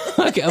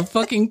a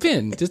fucking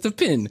pin. Just a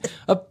pin.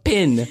 A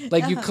pin.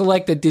 Like you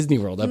collect at Disney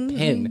World, a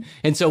pin.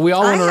 And so we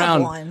all went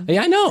around. One.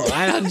 Yeah, I know.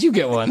 How did you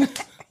get one?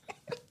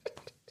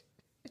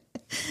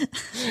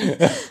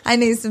 I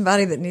knew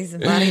somebody that knew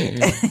somebody.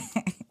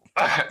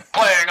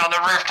 Playing on the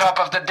rooftop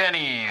of the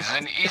Denny's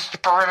in East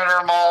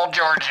Perimeter Mall,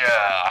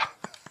 Georgia.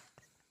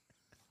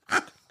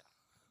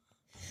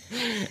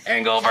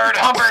 Engelbert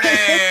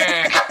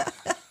Humperdinck.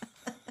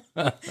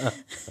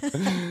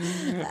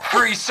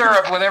 Free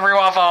syrup with every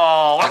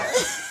waffle.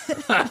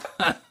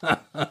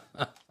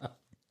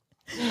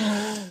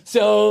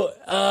 So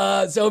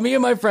me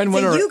and my friend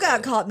went around. You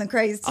got caught in the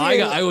craze too.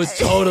 I was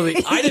totally.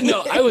 I didn't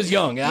know. I was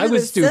young. I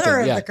was stupid.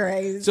 Center of yeah. the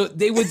craze. So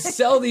they would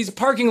sell these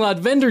parking lot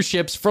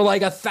vendorships for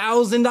like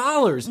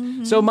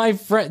 $1,000. So my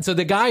friend,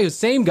 the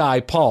same guy,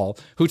 Paul,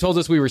 who told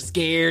us we were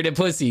scared of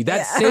pussy.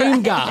 That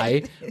same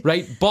guy,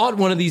 right, bought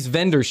one of these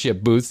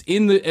vendorship booths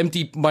in the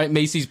empty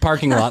Macy's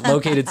parking lot,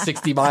 located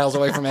 60 miles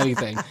away from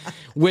anything,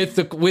 with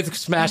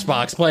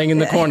Smashbox playing in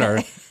the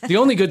corner. The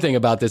only good thing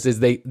about this is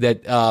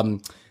that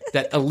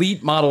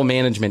Elite Model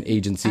Management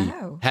Agency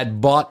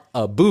had bought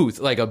a booth,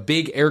 like a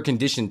big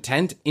air-conditioned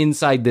tent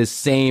inside this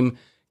same,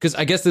 because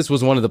I guess this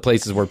was one of the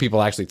places where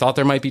people actually thought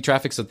there might be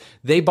traffic. So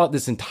they bought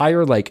this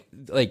entire like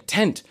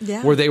tent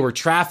where they were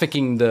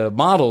trafficking the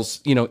models,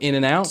 in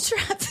and out.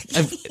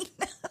 Trafficking.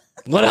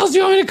 What else do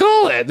you want me to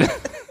call it?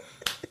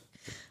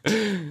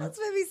 Let's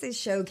maybe say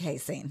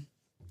showcasing.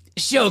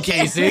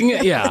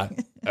 Showcasing, yeah.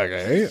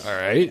 Okay, all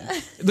right.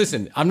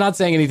 Listen, I'm not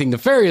saying anything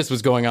nefarious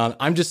was going on.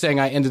 I'm just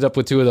saying I ended up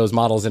with 2 of those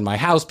models in my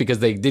house because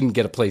they didn't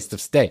get a place to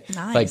stay.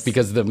 Nice. Like,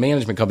 because the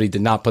management company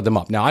did not put them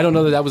up. Now, I don't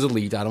know that was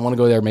Elite. I don't want to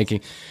go there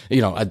making,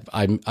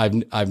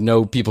 I've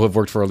know people who've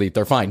worked for Elite.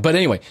 They're fine. But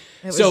anyway.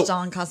 It was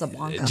John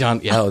Casablanca.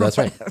 That's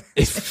right.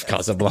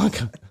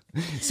 Casablanca.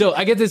 So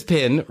I get this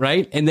pin,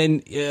 right? And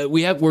then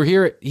we're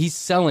here. He's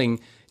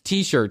selling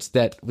T-shirts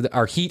that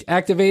are heat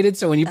activated,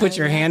 so when you put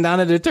your hand on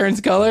it, it turns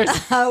colors.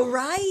 Oh,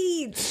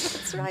 right.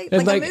 That's right.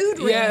 Like a mood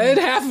ring. Yeah, and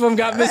half of them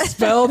got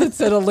misspelled. It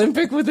said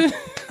Olympic with a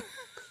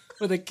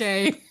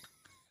K.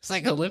 It's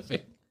like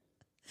Olympic.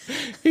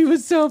 He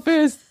was so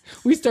pissed.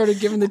 We started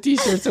giving the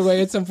T-shirts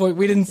away at some point.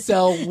 We didn't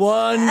sell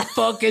one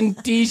fucking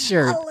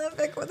T-shirt.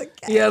 Olympic with a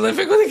K. Yeah,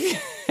 Olympic with a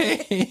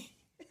K.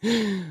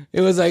 It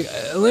was like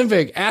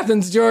Olympic,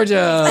 Athens,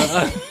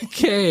 Georgia,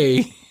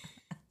 K.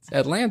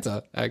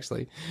 Atlanta,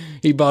 actually.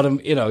 He bought them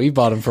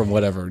from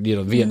whatever,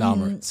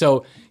 Vietnam.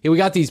 So we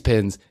got these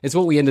pins. It's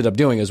what we ended up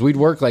doing is we'd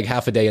work like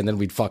half a day and then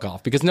we'd fuck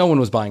off because no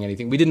one was buying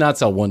anything. We did not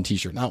sell one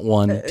T-shirt. Not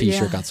one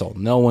T-shirt got sold.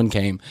 No one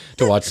came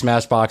to watch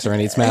Smashbox or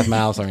any Smash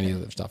Mouth or any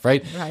other stuff,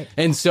 right? Right.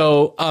 And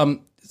so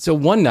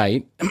one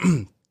night,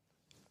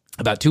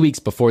 about 2 weeks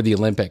before the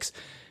Olympics,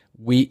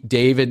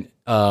 David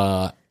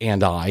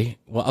and I,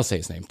 well, I'll say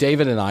his name.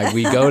 David and I,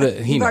 we go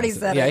to, he already knows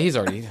said Yeah, it. he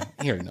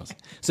already knows.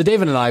 So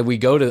David and I, we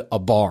go to a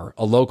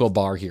local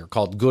bar here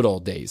called Good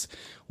Old Days,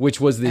 which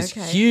was this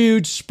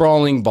huge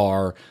sprawling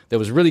bar that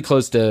was really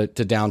close to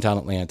downtown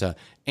Atlanta.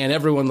 And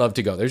everyone loved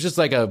to go. There's just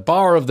like a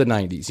bar of the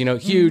 90s,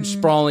 huge,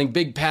 sprawling,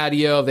 big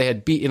patio. They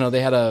had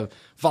they had a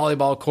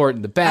volleyball court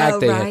in the back.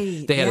 They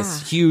had a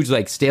huge, they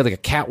had like a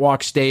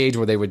catwalk stage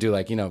where they would do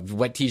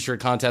wet t-shirt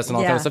contests and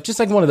all kind of stuff. Just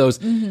like one of those,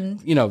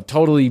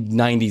 totally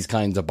 90s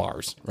kinds of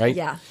bars, right?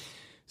 Yeah.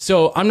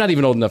 So I'm not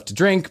even old enough to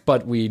drink,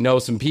 but we know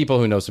some people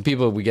who know some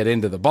people. We get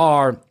into the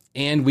bar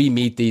and we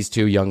meet these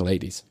two young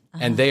ladies.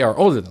 And they are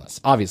older than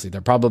us. Obviously,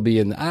 they're probably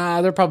in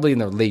their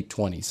late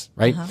 20s,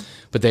 right?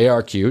 But they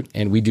are cute,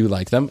 and we do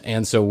like them.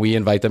 And so we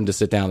invite them to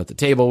sit down at the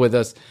table with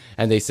us,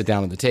 and they sit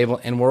down at the table,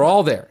 and we're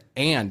all there.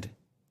 And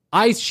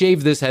I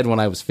shaved this head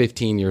when I was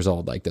 15 years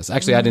old like this.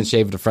 Actually, I didn't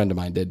shave it. A friend of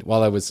mine did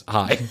while I was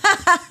high.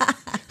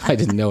 I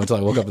didn't know until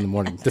I woke up in the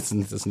morning. This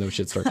is no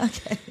shit story.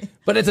 Okay.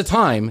 But at the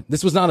time,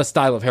 this was not a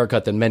style of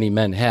haircut that many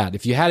men had.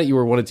 If you had it, you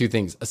were one of two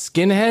things: a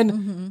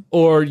skinhead,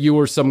 or you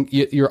were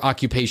your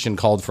occupation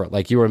called for it,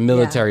 like you were a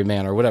military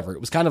man or whatever.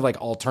 It was kind of like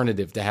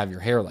alternative to have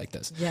your hair like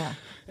this. Yeah.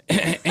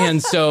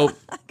 And so,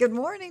 Good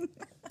morning.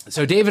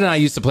 so David and I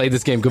used to play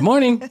this game. Good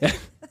morning.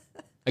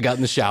 I got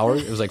in the shower.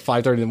 It was like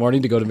 5:30 in the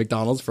morning to go to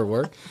McDonald's for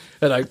work.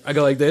 And I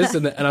go like this,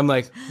 and I'm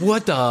like,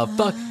 what the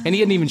fuck? And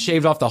he hadn't even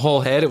shaved off the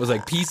whole head. It was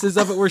like pieces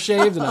of it were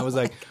shaved, and I was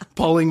like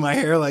pulling my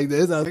hair like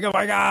this. I was like, oh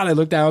my God. I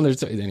looked down.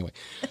 Anyway.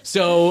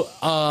 So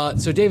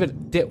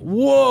David,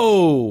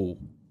 whoa.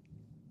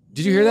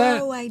 Did you hear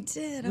that? Oh, I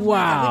did. Oh,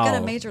 wow. We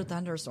got a major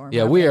thunderstorm.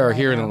 Yeah, we are right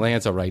here in now.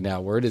 Atlanta right now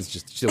where it is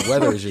just, the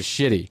weather is just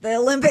shitty. The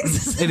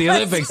Olympics. In the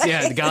Olympics,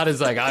 yeah, God is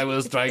like, I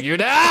will strike you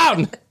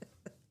down.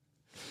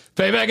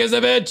 Payback is a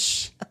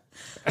bitch.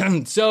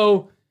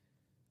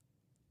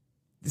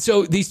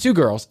 So these two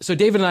girls, so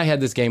David and I had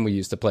this game we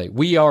used to play.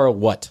 We are a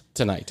what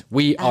tonight?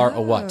 We are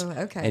a what?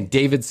 Okay. And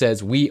David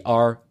says we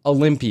are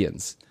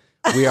Olympians.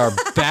 We are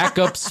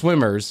backup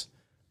swimmers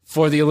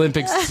for the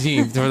Olympics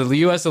team, for the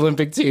U.S.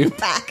 Olympic team.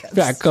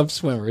 Backup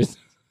swimmers.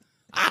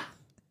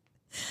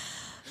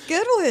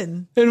 Good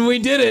one. And we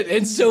did it.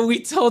 And so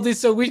we told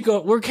this,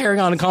 we're carrying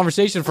on a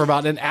conversation for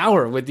about an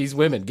hour with these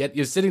women.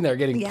 You're sitting there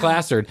getting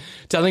plastered,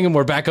 telling them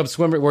we're backup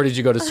swimmer. Where did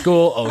you go to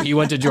school? Oh, he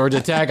went to Georgia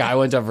Tech. I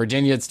went to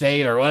Virginia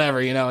State or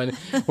whatever, and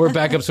we're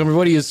backup swimmer.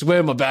 What do you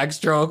swim? A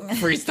backstroke,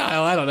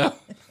 freestyle? I don't know.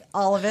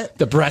 All of it.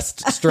 The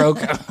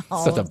breaststroke. It's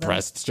not the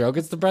breaststroke.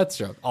 It's the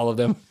breaststroke. All of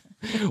them.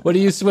 What do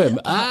you swim?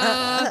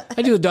 I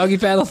do the doggy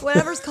paddle.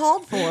 Whatever's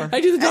called for.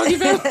 I do the doggy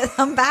paddle.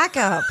 I'm back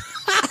up.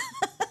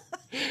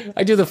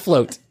 I do the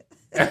float.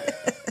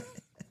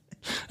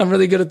 I'm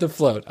really good at the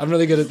float. I'm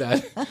really good at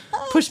that.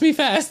 Push me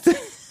fast.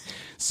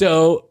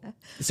 So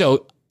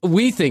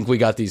we think we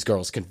got these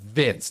girls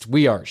convinced.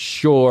 We are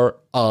sure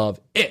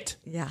of it.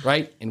 Yeah.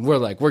 Right? And we're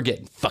like, we're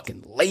getting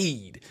fucking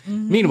laid.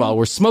 Meanwhile,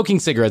 we're smoking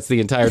cigarettes the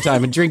entire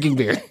time and drinking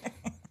beer.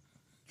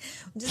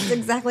 Just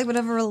exactly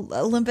whatever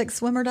Olympic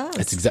swimmer does.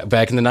 It's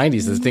back in the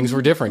 90s. Things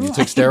were different. You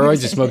took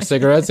steroids, you smoked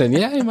cigarettes, and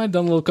you might have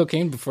done a little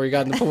cocaine before you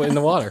got in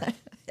the water.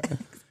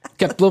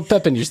 Kept a little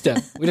pep in your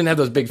step. We didn't have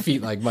those big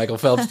feet like Michael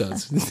Phelps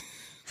does.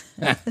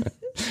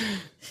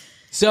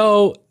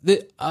 So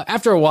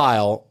after a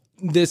while,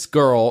 this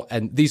girl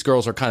and these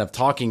girls are kind of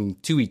talking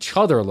to each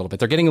other a little bit.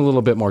 They're getting a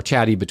little bit more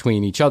chatty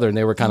between each other, and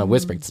they were kind of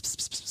whispering.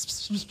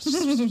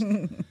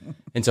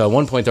 And so at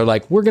one point, they're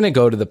like, we're going to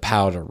go to the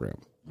powder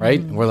room,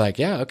 right? And we're like,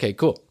 yeah, okay,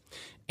 cool.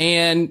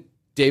 And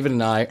David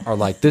and I are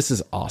like, this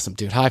is awesome,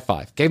 dude. High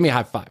five. Gave me a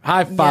high five.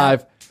 High five.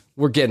 Yeah.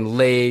 We're getting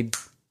laid.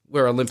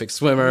 We're Olympic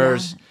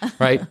swimmers,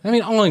 right? I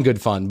mean, all in good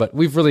fun, but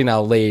we've really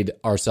now laid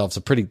ourselves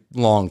a pretty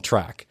long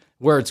track.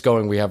 Where it's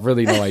going, we have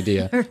really no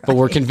idea, right. But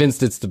we're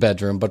convinced it's the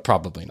bedroom, but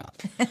probably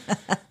not.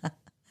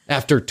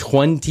 After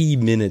 20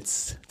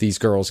 minutes, these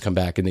girls come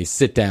back and they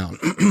sit down.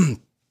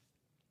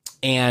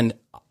 and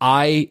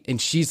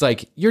she's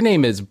like, your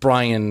name is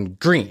Brian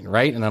Green,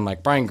 right? And I'm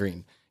like, Brian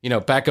Green,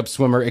 backup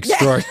swimmer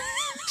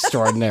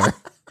extraordinaire.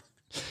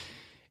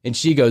 And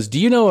she goes, do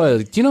you know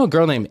a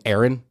girl named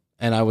Erin?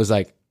 And I was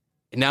like,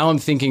 now I'm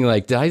thinking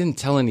like, I didn't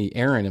tell any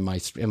Erin in my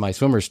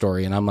swimmer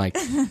story. And I'm like,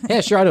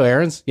 yeah, sure, I know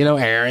Erin's.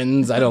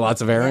 Erin's. I know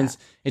lots of Erin's.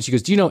 Yeah. And she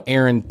goes, do you know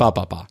Erin ba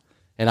ba ba?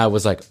 And I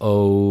was like,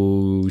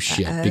 oh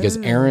shit, because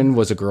Erin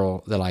was a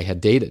girl that I had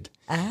dated,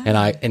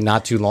 and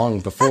not too long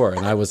before,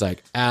 and I was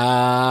like,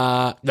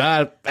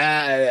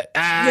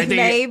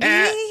 maybe.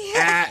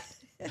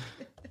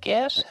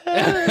 Guess who?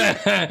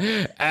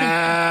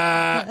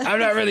 I'm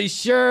not really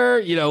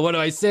sure. What do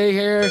I say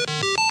here?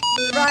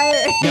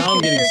 Right. Now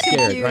I'm getting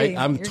scared, right?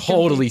 I'm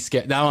totally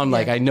scared. Now I'm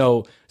like, I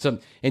know some.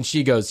 And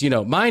she goes,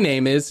 my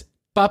name is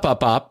Bop Bop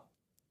Bop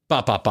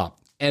Bop Bop Bop.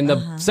 And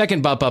the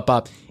second Bop Bop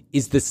Bop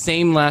is the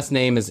same last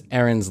name as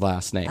Erin's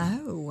last name.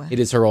 Oh. It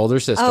is her older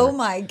sister. Oh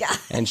my God.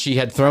 And she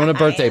had thrown a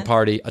birthday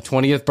party, a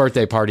 20th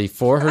birthday party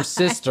for her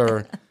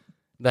sister,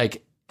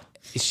 like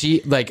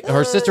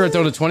her sister had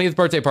thrown a 20th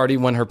birthday party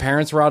when her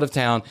parents were out of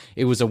town.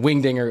 It was a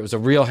wingdinger. It was a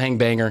real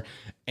hangbanger.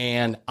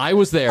 And I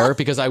was there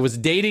because I was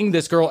dating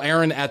this girl,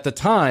 Erin, at the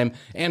time.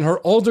 And her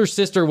older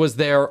sister was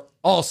there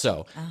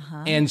also.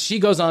 And she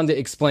goes on to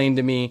explain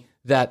to me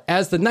that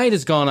as the night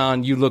has gone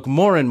on, you look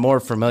more and more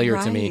familiar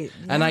to me. Right,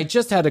 And I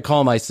just had to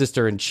call my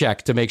sister and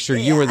check to make sure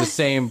you were the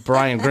same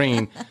Brian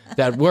Green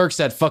that works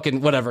at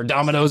fucking whatever,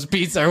 Domino's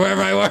Pizza or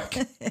wherever I work.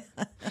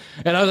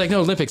 And I was like, no,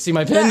 Olympic, see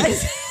my pen?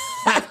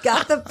 I've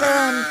got the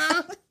pen.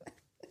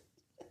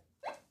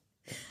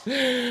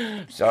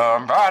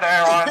 Somebody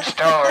once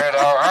told me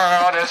the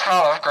world is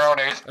full of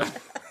cronies.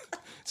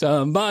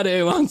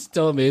 Somebody once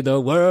told me the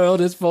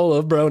world is full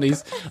of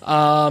bronies.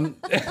 I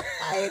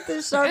ate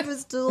the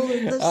sharpest tool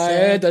in the I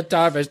shed. ate the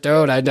sharpest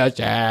tool in the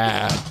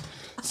shed.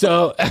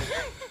 So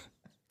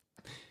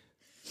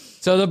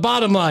the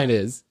bottom line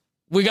is,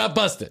 we got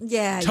busted.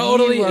 Yeah,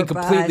 totally you were and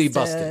completely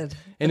busted.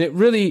 And it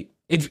really,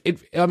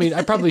 I mean,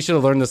 I probably should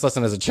have learned this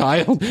lesson as a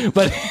child,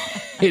 but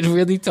it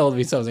really told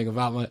me something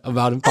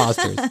about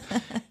imposters.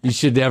 You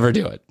should never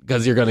do it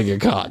because you're going to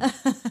get caught.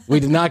 We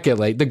did not get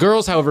late. The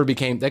girls, however,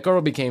 that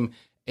girl became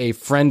a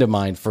friend of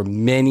mine for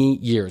many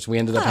years. We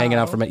ended up hanging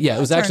out for many. Yeah, it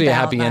was actually a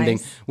happy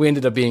ending. We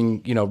ended up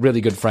being,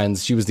 really good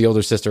friends. She was the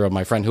older sister of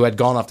my friend who had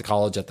gone off to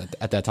college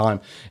at that time,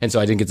 and so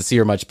I didn't get to see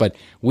her much. But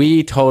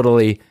we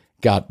totally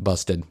got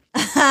busted.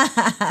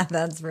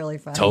 That's really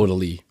funny.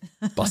 Totally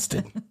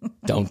busted.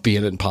 Don't be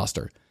an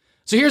imposter.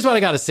 So here's what I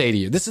got to say to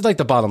you. This is like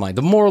the bottom line,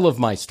 the moral of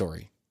my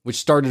story, which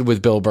started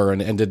with Bill Burr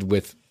and ended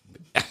with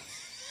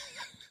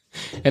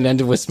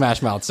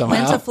Smash Mouth somehow.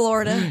 Went to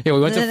Florida. Yeah,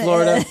 we went to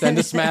Florida, then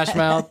to Smash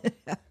Mouth,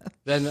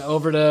 then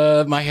over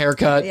to my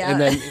haircut,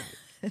 and then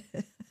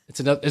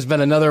it's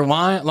been another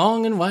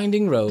long and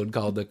winding road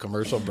called the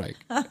commercial break.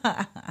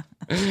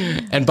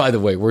 And by the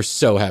way, we're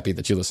so happy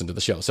that you listened to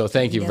the show. So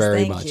thank you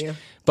very much. You.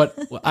 But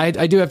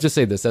I do have to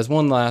say this as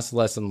one last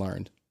lesson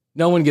learned.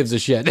 No one gives a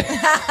shit.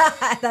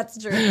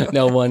 That's true.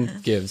 No one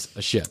gives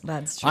a shit.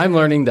 That's true. I'm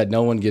learning that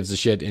no one gives a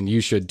shit, and you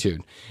should too.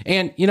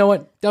 And you know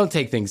what? Don't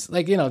take things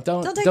don't take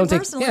it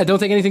personally. Yeah, don't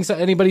take anything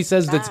anybody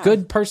says that's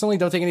good personally.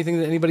 Don't take anything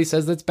that anybody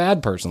says that's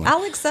bad personally.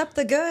 I'll accept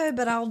the good,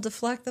 but I'll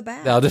deflect the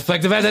bad. I'll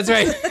deflect the bad. That's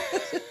right.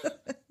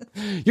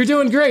 You're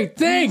doing great.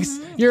 Thanks.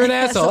 Mm-hmm. You're an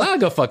asshole. I'll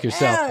go fuck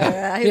yourself.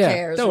 Yeah, who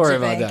cares? Don't what worry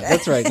you about think? that.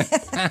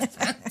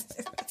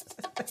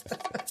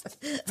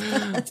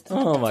 That's right.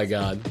 Oh my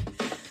God.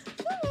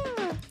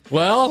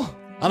 Well,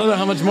 I don't know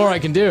how much more I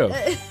can do.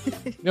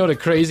 You know what a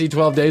crazy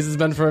 12 days has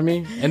been for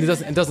me? And it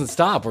doesn't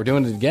stop. We're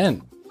doing it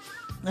again.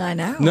 I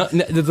know.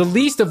 The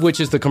least of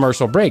which is the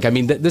commercial break. I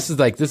mean, this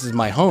is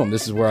my home.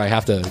 This is where I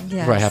have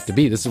to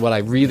be. This is what I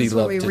really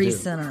love to do. We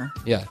recenter.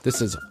 Yeah,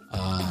 this is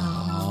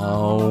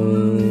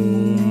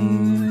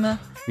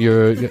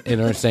your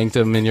inner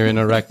sanctum in your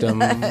inner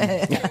rectum.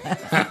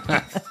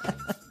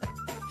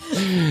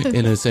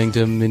 Inner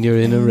sanctum in your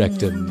inner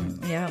rectum.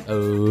 Yeah.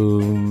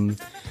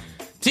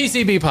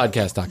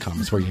 TCBpodcast.com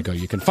is where you go.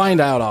 You can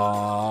find out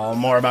all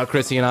more about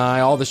Chrissy and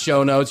I, all the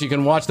show notes. You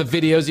can watch the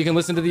videos. You can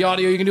listen to the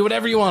audio. You can do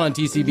whatever you want on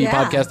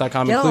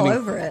TCBpodcast.com. Get including, all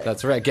over it.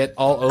 That's right. Get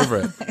all over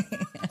it.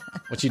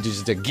 What you do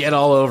is to get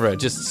all over it.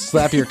 Just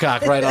slap your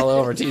cock right all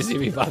over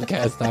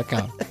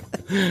TCBpodcast.com.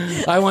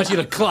 I want you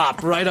to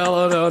clop right all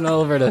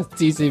over to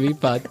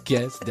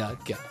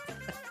TCBpodcast.com.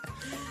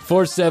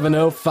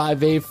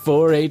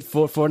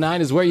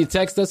 470-584-8449 is where you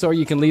text us, or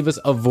you can leave us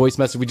a voice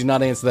message. We do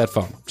not answer that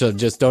phone, so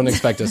just don't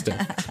expect us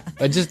to.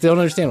 I just don't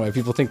understand why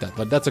people think that,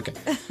 but that's okay.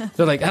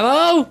 They're like,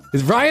 hello?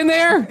 Is Brian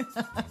there?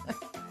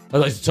 I'd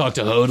like to talk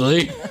to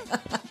Hoadley.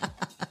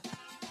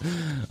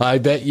 I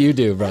bet you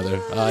do,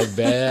 brother. I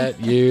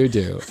bet you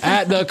do.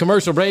 At the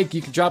commercial break,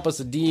 you can drop us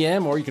a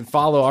DM, or you can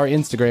follow our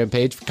Instagram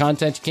page for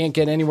content you can't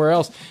get anywhere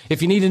else.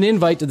 If you need an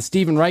invite to the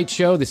Stephen Wright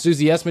Show, the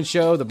Susie Essman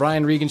Show, the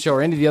Brian Regan Show,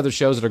 or any of the other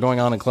shows that are going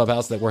on in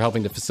Clubhouse that we're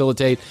helping to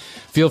facilitate,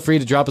 feel free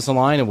to drop us a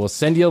line, and we'll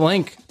send you a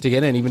link to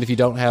get in, even if you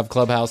don't have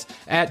Clubhouse,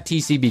 at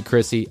TCB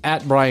Chrissy,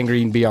 at Brian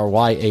Green,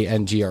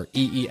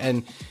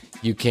 BryanGreen.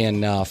 You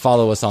can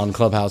follow us on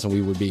Clubhouse, and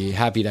we would be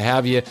happy to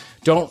have you.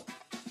 Don't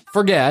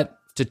forget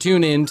to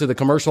tune in to the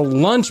commercial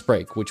lunch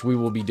break, which we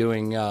will be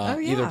doing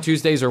either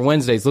Tuesdays or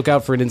Wednesdays. Look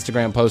out for an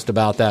Instagram post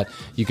about that.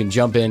 You can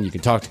jump in. You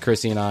can talk to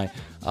Chrissy and I.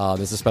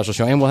 This is a special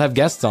show, and we'll have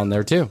guests on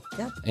there too.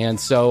 Yep. And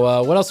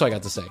so what else do I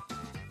got to say?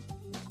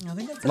 I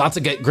think that's Lots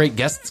of great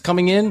guests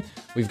coming in.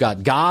 We've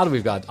got God.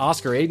 We've got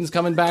Oscar Aiden's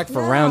coming back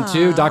for round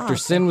 2. Dr.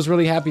 Sin was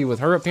really happy with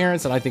her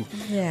appearance, and I think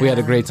we had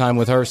a great time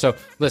with her. So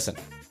listen,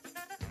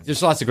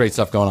 there's lots of great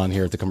stuff going on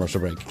here at the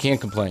commercial break. You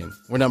can't complain.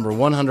 We're number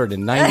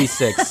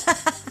 196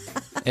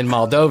 in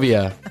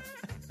Moldova.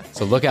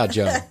 So look out,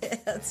 Joe.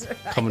 That's right.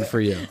 Coming for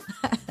you.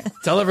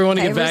 Tell everyone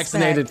to get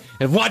vaccinated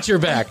and watch your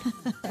back.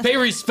 Pay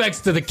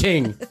respects to the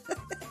king.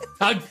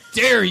 How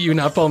dare you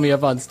not pull me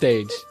up on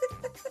stage?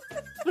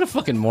 What a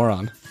fucking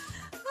moron.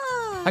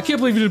 I can't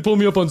believe you didn't pull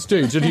me up on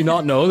stage. Did he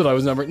not know that I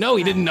was number... No,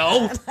 he didn't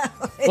know.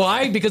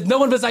 Why? Because no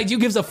one besides you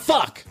gives a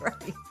fuck. Right.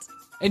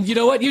 And you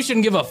know what? You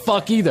shouldn't give a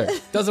fuck either.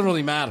 Doesn't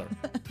really matter.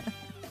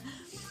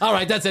 All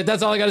right, that's it.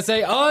 That's all I got to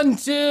say.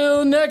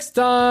 Until next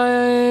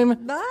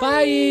time.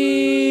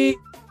 Bye.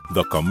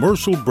 The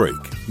Commercial Break.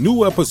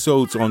 New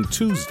episodes on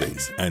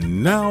Tuesdays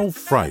and now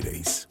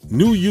Fridays.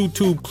 New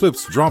YouTube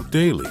clips drop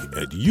daily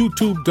at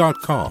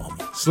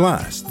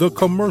youtube.com/The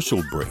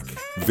Commercial Break.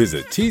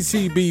 Visit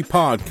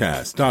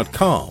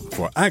tcbpodcast.com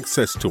for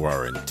access to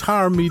our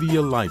entire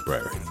media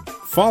library.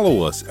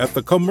 Follow us at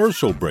The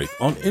Commercial Break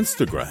on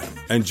Instagram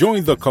and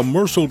join the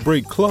Commercial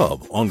Break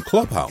Club on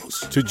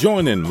Clubhouse to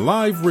join in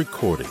live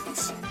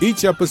recordings.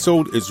 Each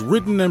episode is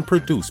written and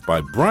produced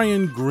by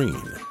Brian Green,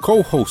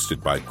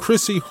 co-hosted by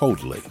Chrissy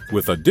Hoadley,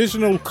 with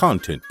additional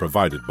content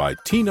provided by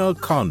Tina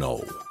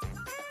Cano.